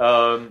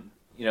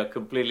go.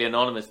 Completely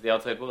anonymous to the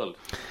outside world.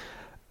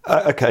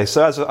 Okay,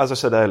 so as I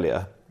said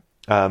earlier,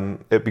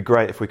 it'd be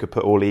great if we could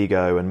put all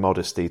ego and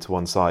modesty to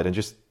one side and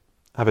just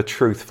have a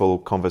truthful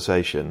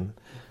conversation.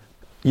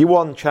 You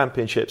won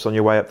championships on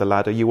your way up the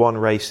ladder. You won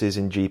races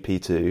in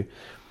GP2.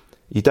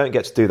 you don't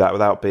get to do that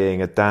without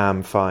being a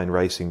damn fine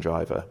racing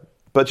driver.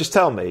 But just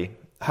tell me,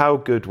 how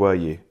good were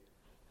you?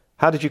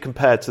 How did you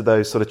compare to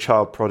those sort of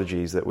child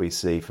prodigies that we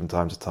see from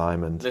time to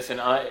time? And listen,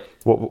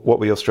 what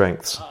were your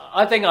strengths?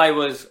 I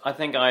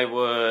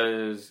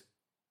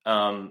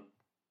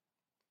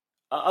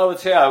would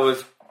say I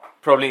was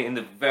probably in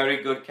the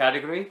very good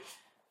category,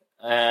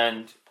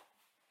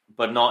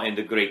 but not in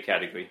the great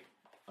category.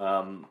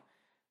 Being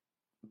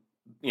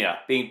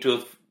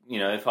truthful.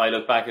 If I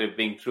look back at it,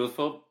 being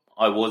truthful,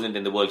 I wasn't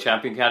in the world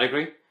champion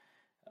category.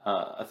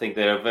 I think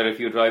there are very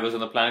few drivers on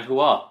the planet who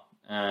are,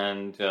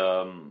 and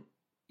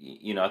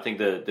I think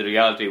the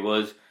reality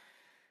was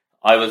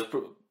I was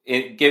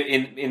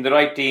in the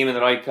right team, in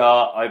the right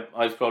car.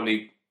 I was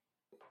probably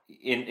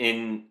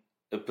in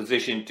a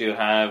position to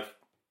have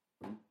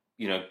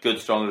good,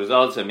 strong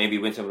results and maybe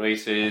win some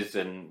races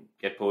and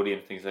get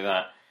podium, things like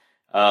that.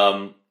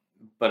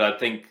 But I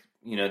think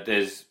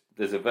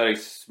there's a very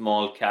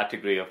small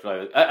category of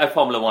drivers at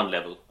Formula One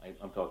level.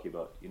 I'm talking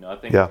about.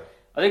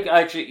 I think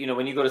actually,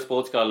 when you go to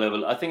sports car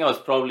level, I think I was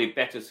probably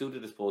better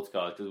suited to sports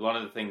cars because one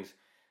of the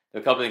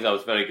couple of things I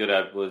was very good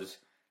at was,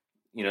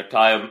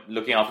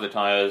 looking after the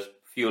tires,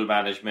 fuel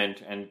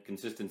management, and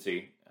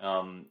consistency.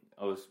 I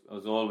was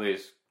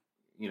always,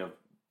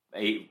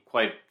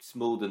 quite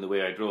smooth in the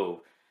way I drove,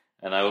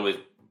 and I always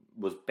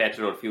was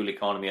better at fuel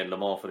economy at Le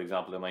Mans, for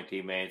example, than my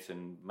teammates,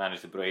 and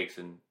managed the brakes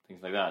and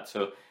things like that.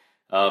 So,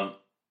 I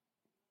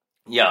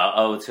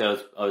would say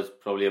I was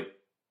probably a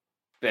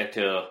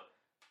better,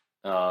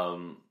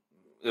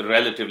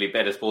 relatively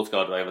better sports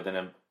car driver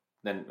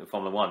than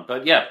Formula One.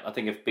 But yeah, I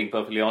think if being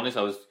perfectly honest,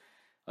 I was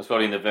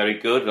probably in the very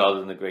good rather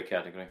than the great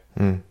category.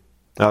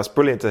 Now, it's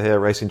brilliant to hear a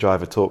racing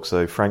driver talk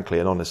so frankly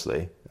and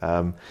honestly.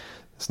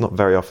 It's not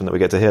very often that we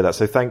get to hear that,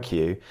 so thank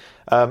you.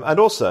 And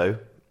also,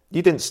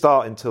 you didn't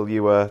start until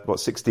you were,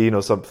 16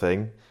 or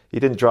something. You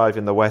didn't drive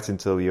in the wet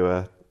until you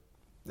were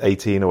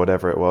 18 or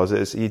whatever it was.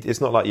 It's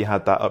not like you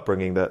had that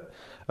upbringing that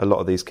a lot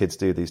of these kids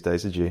do these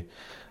days, did you?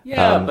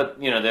 Yeah, but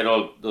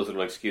those are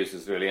all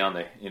excuses, really, aren't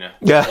they?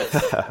 Yeah,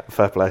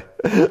 fair play,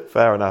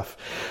 fair enough.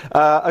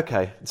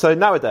 Okay, so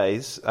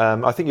nowadays,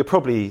 I think you're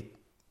probably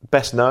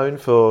best known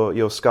for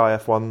your Sky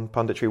F1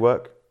 punditry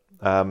work.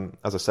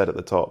 As I said at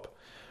the top,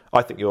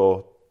 I think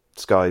you're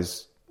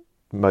Sky's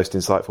most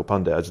insightful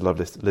pundit. I just love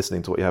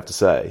listening to what you have to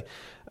say.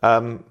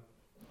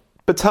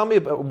 But tell me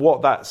about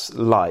what that's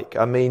like.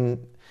 I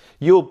mean,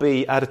 you'll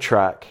be at a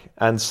track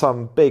and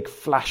some big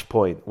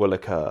flashpoint will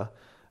occur.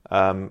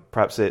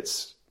 Perhaps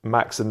it's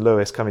Max and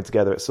Lewis coming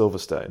together at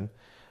Silverstone.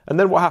 And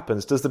then what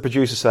happens? Does the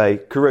producer say,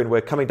 Karun,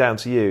 we're coming down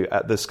to you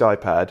at the Sky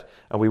Pad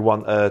and we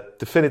want a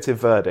definitive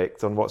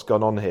verdict on what's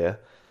gone on here?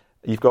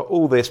 You've got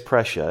all this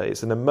pressure.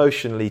 It's an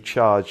emotionally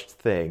charged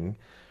thing.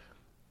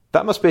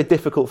 That must be a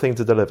difficult thing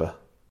to deliver.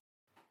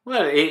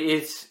 Well, it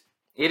is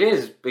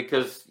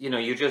because,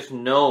 you just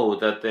know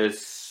that there's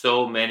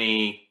so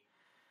many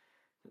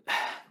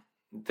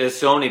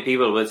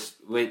people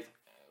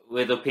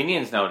with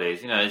opinions nowadays.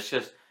 It's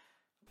just,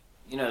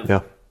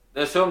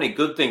 there's so many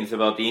good things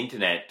about the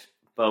internet,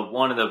 but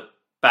one of the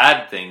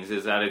bad things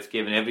is that it's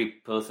given every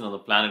person on the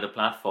planet a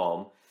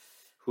platform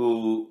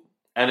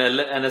and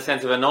a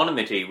sense of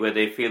anonymity where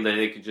they feel that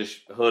they could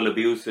just hurl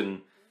abuse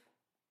and,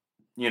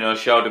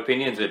 shout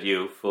opinions at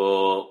you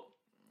for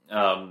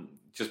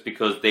just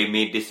because they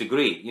may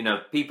disagree.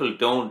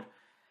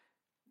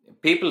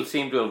 People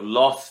seem to have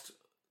lost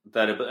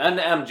that, and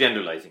I'm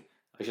generalizing,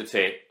 I should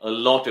say, a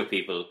lot of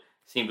people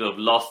seem to have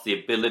lost the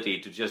ability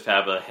to just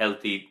have a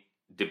healthy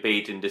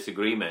debate and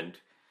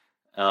disagreement,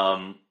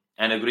 and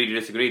agree to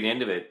disagree at the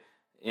end of it.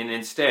 And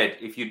instead,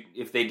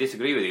 if they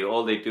disagree with you,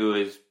 all they do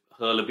is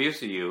hurl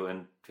abuse at you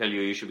and tell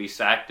you should be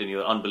sacked and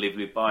you're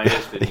unbelievably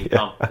biased and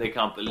they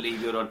can't believe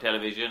you're on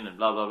television and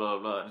blah blah blah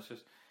blah. And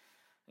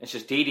it's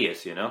just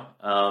tedious,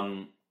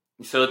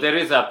 So there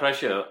is that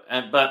pressure,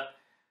 but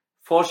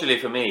fortunately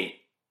for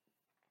me,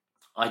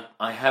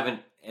 I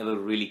haven't ever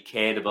really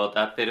cared about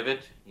that bit of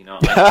it.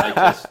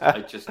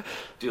 I just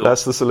do.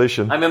 That's the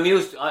solution. I'm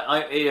amused.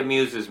 It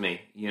amuses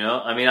me.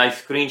 I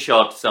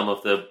screenshot some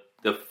of the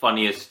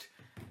funniest,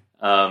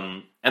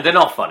 and they're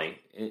not funny.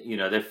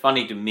 They're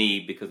funny to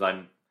me because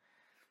I'm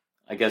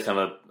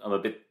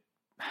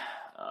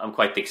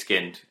quite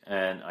thick-skinned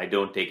and I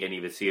don't take any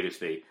of it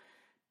seriously.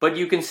 But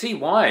you can see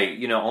why,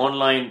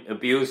 online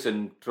abuse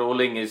and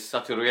trolling is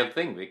such a real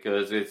thing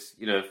because it's,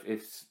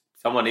 if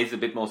someone is a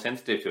bit more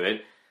sensitive to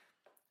it,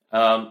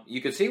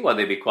 you can see why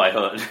they'd be quite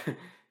hurt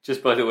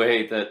just by the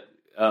way that,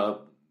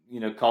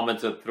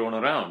 comments are thrown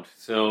around.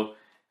 So,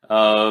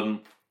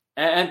 and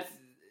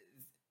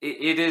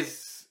it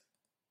is,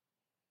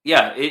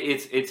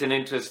 it's an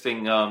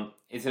interesting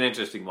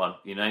one,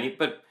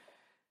 but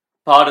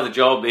part of the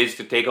job is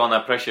to take on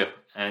that pressure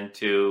and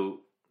to,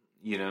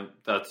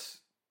 that's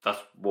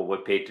what we're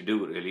paid to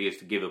do, really, is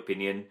to give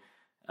opinion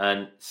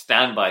and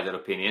stand by that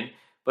opinion.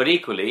 But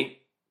equally,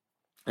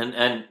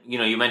 and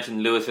you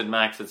mentioned Lewis and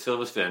Max at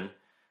Silverstone,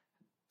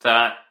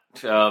 that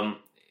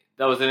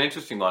was an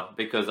interesting one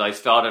because I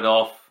started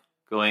off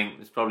going,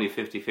 it's probably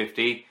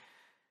 50-50.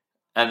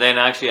 And then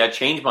actually I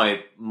changed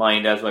my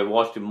mind as I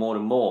watched it more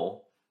and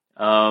more.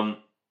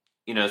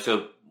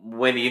 So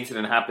when the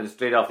incident happened,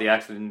 straight off the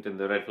accident and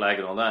the red flag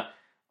and all that,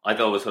 I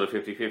thought it was sort of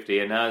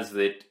 50-50. And as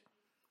the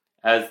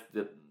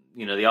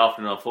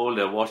afternoon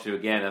unfolded, I watched it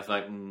again. I was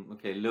like,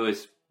 okay,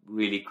 Lewis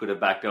really could have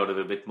backed out of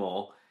it a bit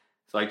more.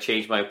 So I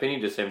changed my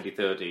opinion to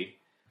 70-30.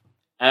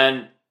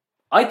 And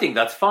I think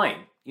that's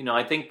fine.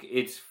 I think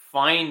it's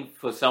fine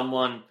for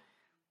someone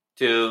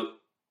to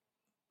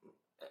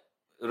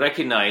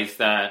recognize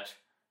that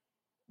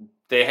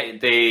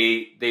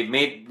they've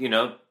made,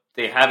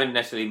 they haven't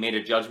necessarily made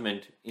a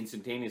judgment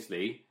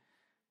instantaneously.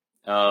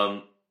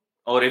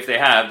 Or if they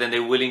have, then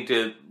they're willing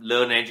to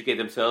learn and educate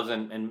themselves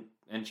and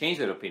change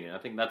their opinion. I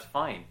think that's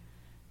fine.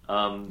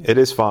 It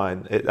is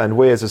fine. And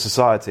we as a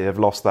society have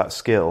lost that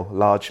skill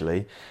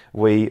largely.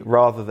 We,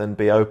 rather than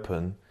be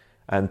open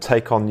and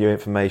take on new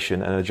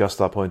information and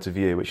adjust our point of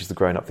view, which is the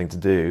grown-up thing to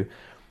do,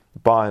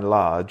 by and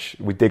large,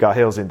 we dig our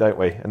heels in, don't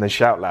we? And then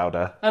shout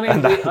louder. I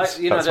mean, the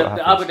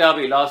Abu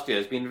Dhabi last year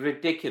has been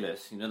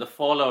ridiculous. The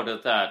fallout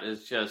of that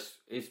is just,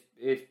 it's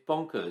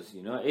bonkers.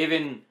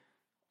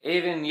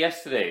 Even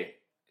yesterday,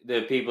 there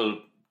are people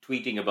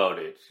tweeting about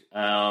it.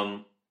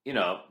 Well,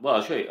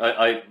 I'll show you.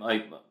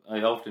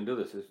 I often do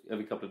this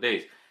every couple of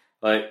days.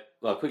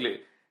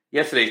 Quickly,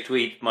 yesterday's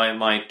tweet,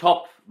 my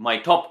top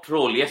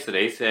troll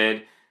yesterday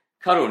said,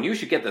 Karun, you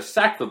should get the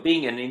sack for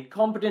being an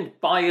incompetent,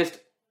 biased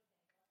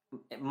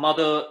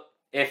mother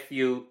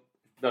F-U, ...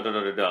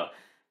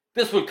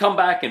 This will come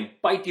back and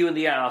bite you in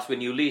the ass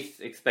when you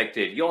least expect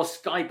it. Your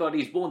Sky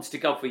buddies won't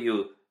stick up for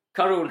you.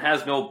 Karun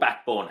has no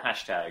backbone,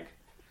 hashtag.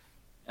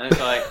 And it's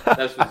like,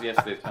 that was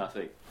yesterday's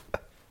classic.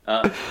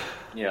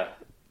 Yeah.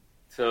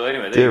 So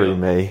anyway, there you go.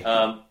 Me.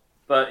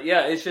 But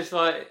yeah, it's just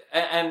like,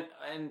 and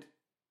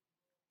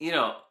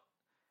that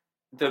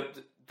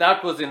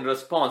was in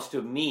response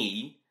to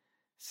me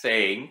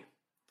saying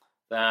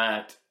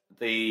that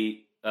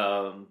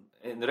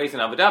in the race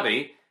in Abu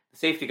Dhabi, the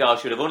safety car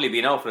should have only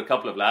been out for a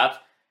couple of laps.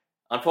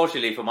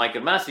 Unfortunately for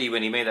Michael Massey,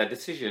 when he made that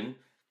decision,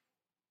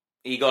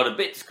 he got a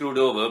bit screwed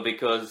over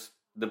because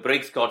the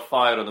brakes caught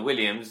fire on the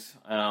Williams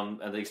and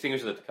the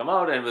extinguisher had to come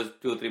out, and it was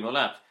 2 or 3 more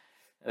laps.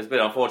 It's a bit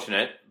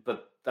unfortunate,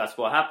 but that's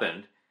what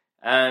happened.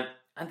 And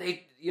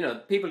they,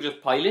 people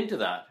just pile into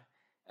that.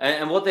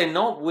 And what they're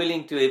not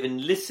willing to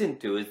even listen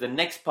to is the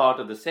next part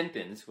of the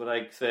sentence, where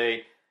I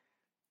say,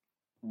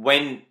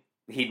 when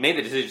he'd made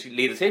the decision to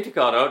leave the safety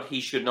car out,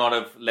 he should not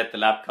have let the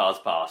lap cars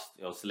pass,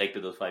 or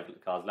selected those 5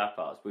 cars lap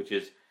pass, which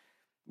is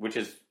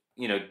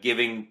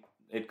giving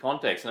it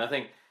context. And I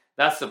think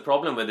that's the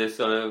problem with this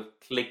sort of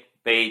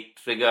clickbait,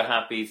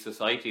 trigger-happy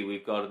society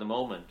we've got at the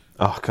moment.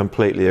 Oh,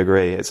 completely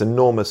agree. It's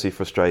enormously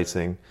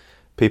frustrating.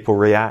 People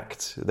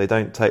react. They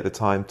don't take the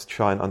time to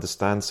try and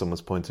understand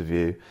someone's point of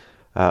view.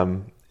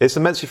 It's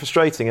immensely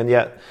frustrating, and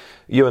yet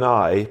you and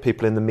I,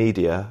 people in the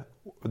media,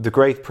 the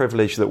great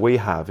privilege that we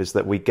have is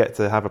that we get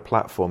to have a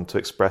platform to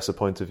express a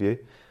point of view.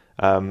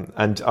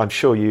 And I'm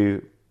sure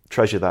you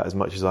treasure that as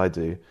much as I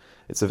do.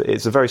 It's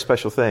a very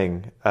special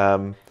thing.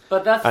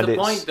 But that's the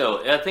point,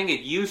 though. I think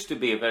it used to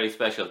be a very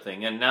special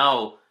thing, and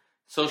now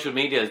social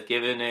media has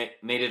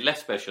made it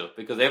less special,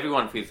 because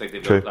everyone feels like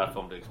they've got a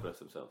platform to express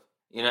themselves.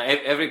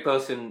 Every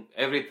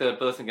third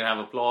person can have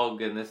a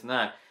blog and this and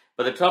that.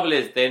 But the trouble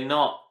is, they're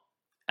not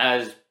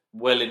as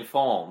well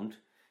informed,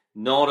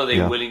 nor are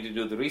they willing to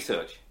do the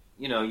research.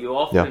 You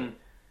often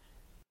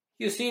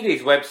you see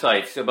these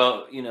websites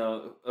about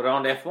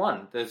around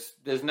F1.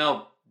 There's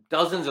now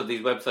dozens of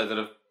these websites that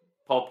have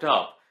popped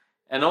up,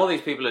 and all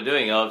these people are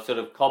doing are sort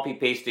of copy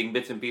pasting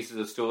bits and pieces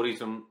of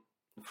stories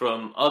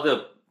from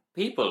other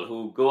people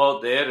who go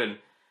out there and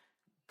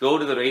go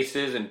to the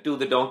races and do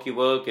the donkey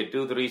work and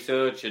do the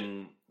research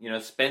and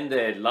spend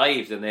their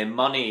lives and their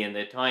money and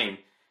their time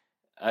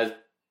as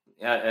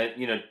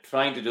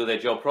trying to do their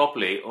job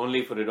properly,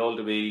 only for it all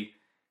to be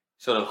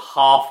sort of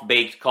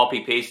half-baked,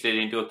 copy-pasted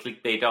into a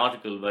clickbait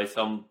article by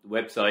some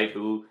website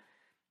who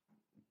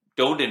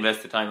don't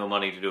invest the time or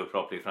money to do it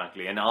properly,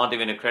 frankly, and aren't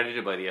even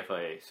accredited by the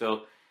FIA.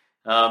 So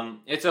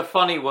it's a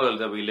funny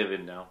world that we live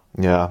in now.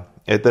 Yeah,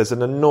 there's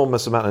an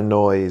enormous amount of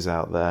noise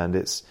out there, and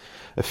it's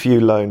a few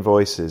lone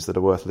voices that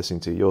are worth listening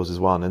to. Yours is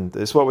one, and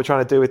it's what we're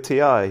trying to do with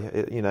TI.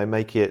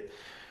 Make it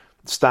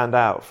stand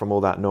out from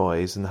all that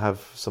noise and have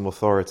some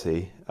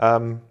authority.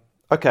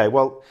 Okay,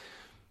 well,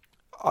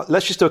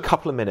 let's just do a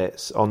couple of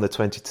minutes on the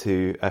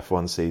 22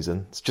 F1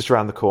 season. It's just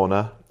around the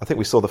corner. I think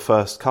we saw the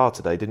first car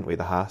today, didn't we,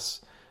 the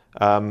Haas?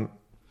 Are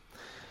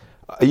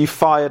you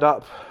fired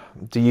up?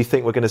 Do you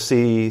think we're going to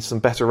see some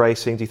better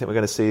racing? Do you think we're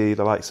going to see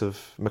the likes of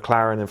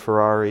McLaren and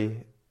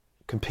Ferrari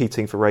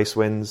competing for race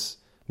wins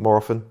more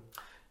often?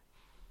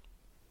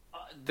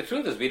 The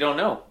truth is, we don't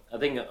know. I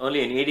think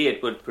only an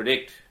idiot would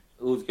predict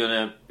who's going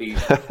to be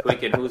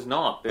quick and who's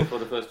not before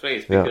the first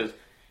race. Because,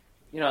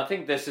 I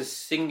think this is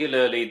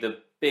singularly the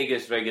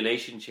biggest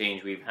regulation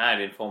change we've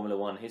had in Formula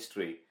One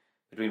history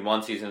between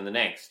one season and the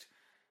next.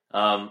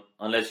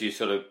 Unless you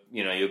sort of,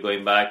 you're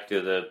going back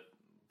to the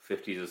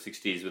 50s or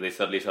 60s where they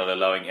suddenly started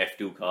allowing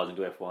F2 cars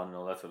into F1 and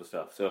all that sort of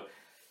stuff. So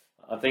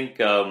I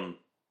think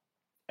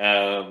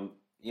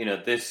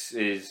This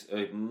is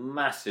a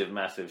massive,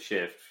 massive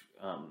shift.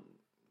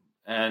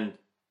 And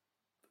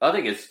I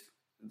think it's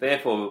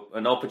therefore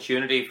an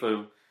opportunity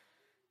for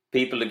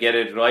people to get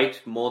it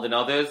right more than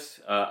others.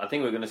 I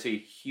think we're going to see a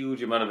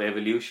huge amount of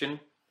evolution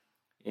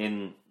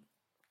in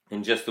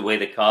just the way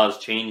the cars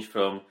change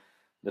from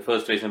the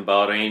first race in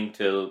Bahrain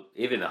till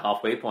even the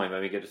halfway point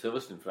when we get to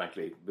Silverstone,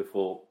 frankly,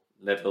 before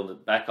let alone the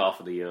back half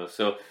of the year.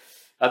 So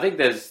I think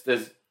there's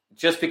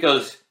just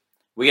because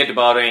we get to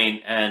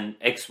Bahrain and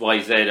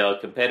XYZ are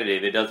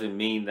competitive, it doesn't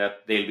mean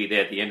that they'll be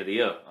there at the end of the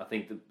year. I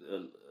think that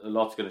a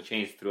lot's going to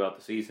change throughout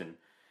the season.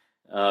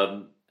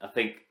 I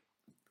think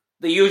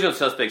the usual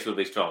suspects will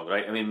be strong,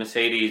 right? I mean,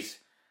 Mercedes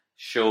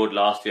showed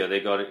last year they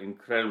got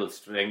incredible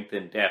strength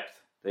and depth.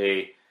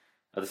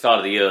 At the start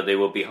of the year, they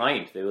were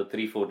behind. They were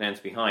 3-4 tenths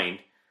behind.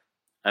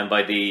 And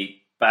by the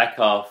back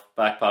part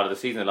of the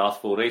season, the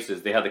last 4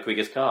 races, they had the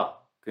quickest car,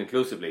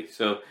 conclusively.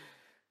 So,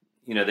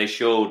 they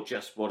showed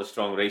just what a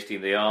strong race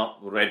team they are.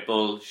 Red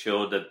Bull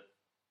showed that,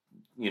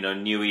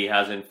 Newey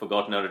hasn't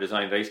forgotten how to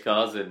design race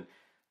cars, and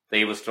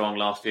they were strong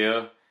last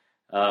year.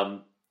 I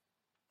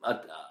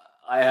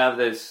have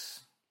this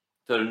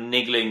sort of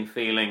niggling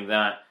feeling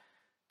that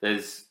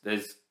there's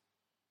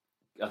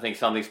I think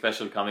something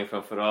special coming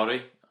from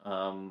Ferrari.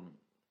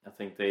 I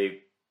think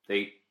they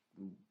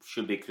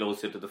should be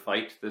closer to the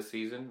fight this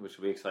season, which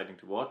will be exciting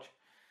to watch.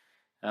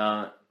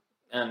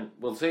 And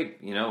we'll see.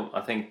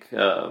 I think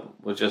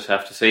we'll just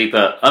have to see.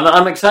 But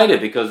I'm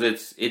excited because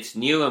it's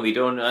new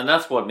and and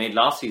that's what made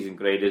last season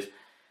great. Is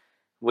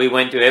we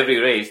went to every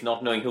race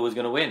not knowing who was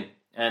going to win,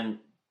 and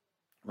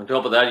on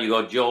top of that, you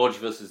got George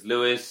versus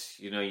Lewis.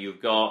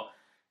 You've got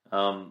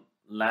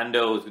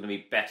Lando is going to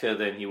be better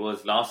than he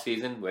was last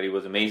season, where he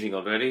was amazing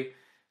already.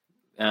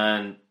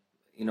 And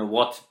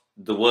what's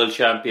the world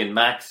champion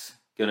Max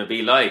going to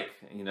be like?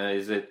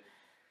 Is it?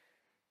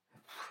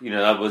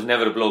 I was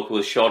never a bloke who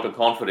was short of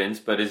confidence,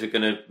 but is it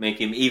going to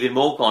make him even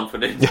more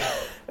confident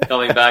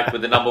coming back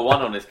with the number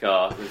 1 on his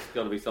car? There's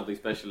got to be something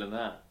special in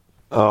that.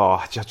 Oh,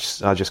 I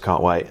just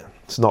can't wait.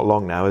 It's not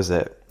long now, is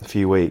it? A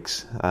few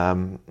weeks.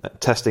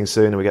 Testing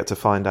soon, and we get to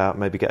find out,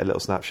 maybe get a little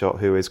snapshot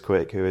who is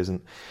quick, who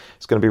isn't.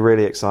 It's going to be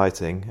really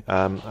exciting,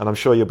 and I'm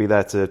sure you'll be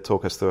there to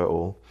talk us through it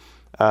all.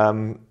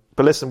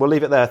 But listen, we'll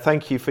leave it there.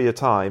 Thank you for your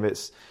time.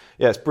 It's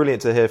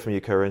brilliant to hear from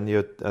you, Karun.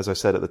 You're, as I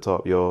said at the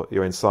top, you're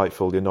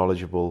insightful, you're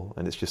knowledgeable,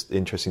 and it's just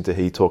interesting to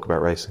hear you talk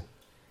about racing.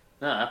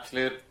 No,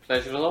 absolute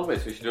pleasure as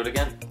always. We should do it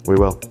again. We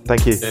will.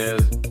 Thank you.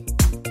 Cheers.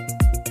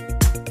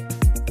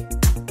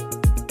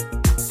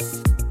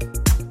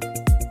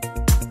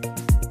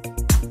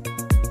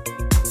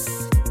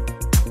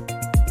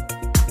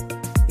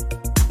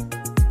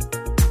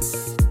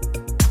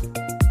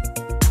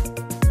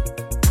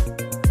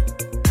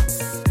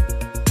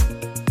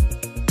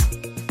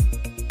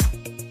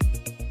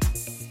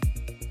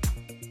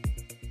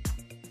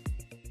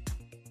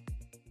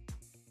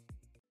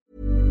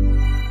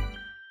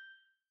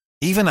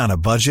 Even on a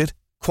budget,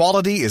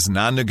 quality is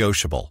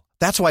non-negotiable.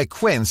 That's why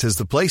Quince is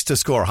the place to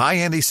score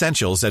high-end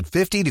essentials at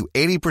 50 to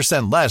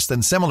 80% less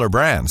than similar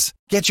brands.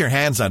 Get your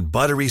hands on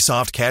buttery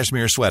soft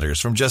cashmere sweaters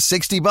from just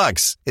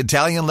 $60,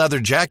 Italian leather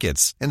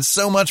jackets, and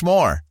so much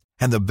more.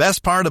 And the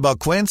best part about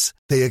Quince,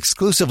 they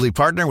exclusively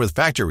partner with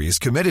factories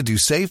committed to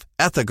safe,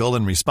 ethical,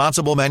 and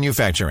responsible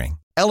manufacturing.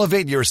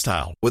 Elevate your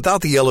style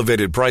without the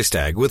elevated price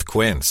tag with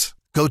Quince.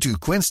 Go to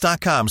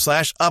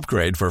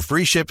quince.com/upgrade for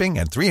free shipping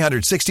and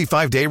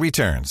 365-day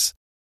returns.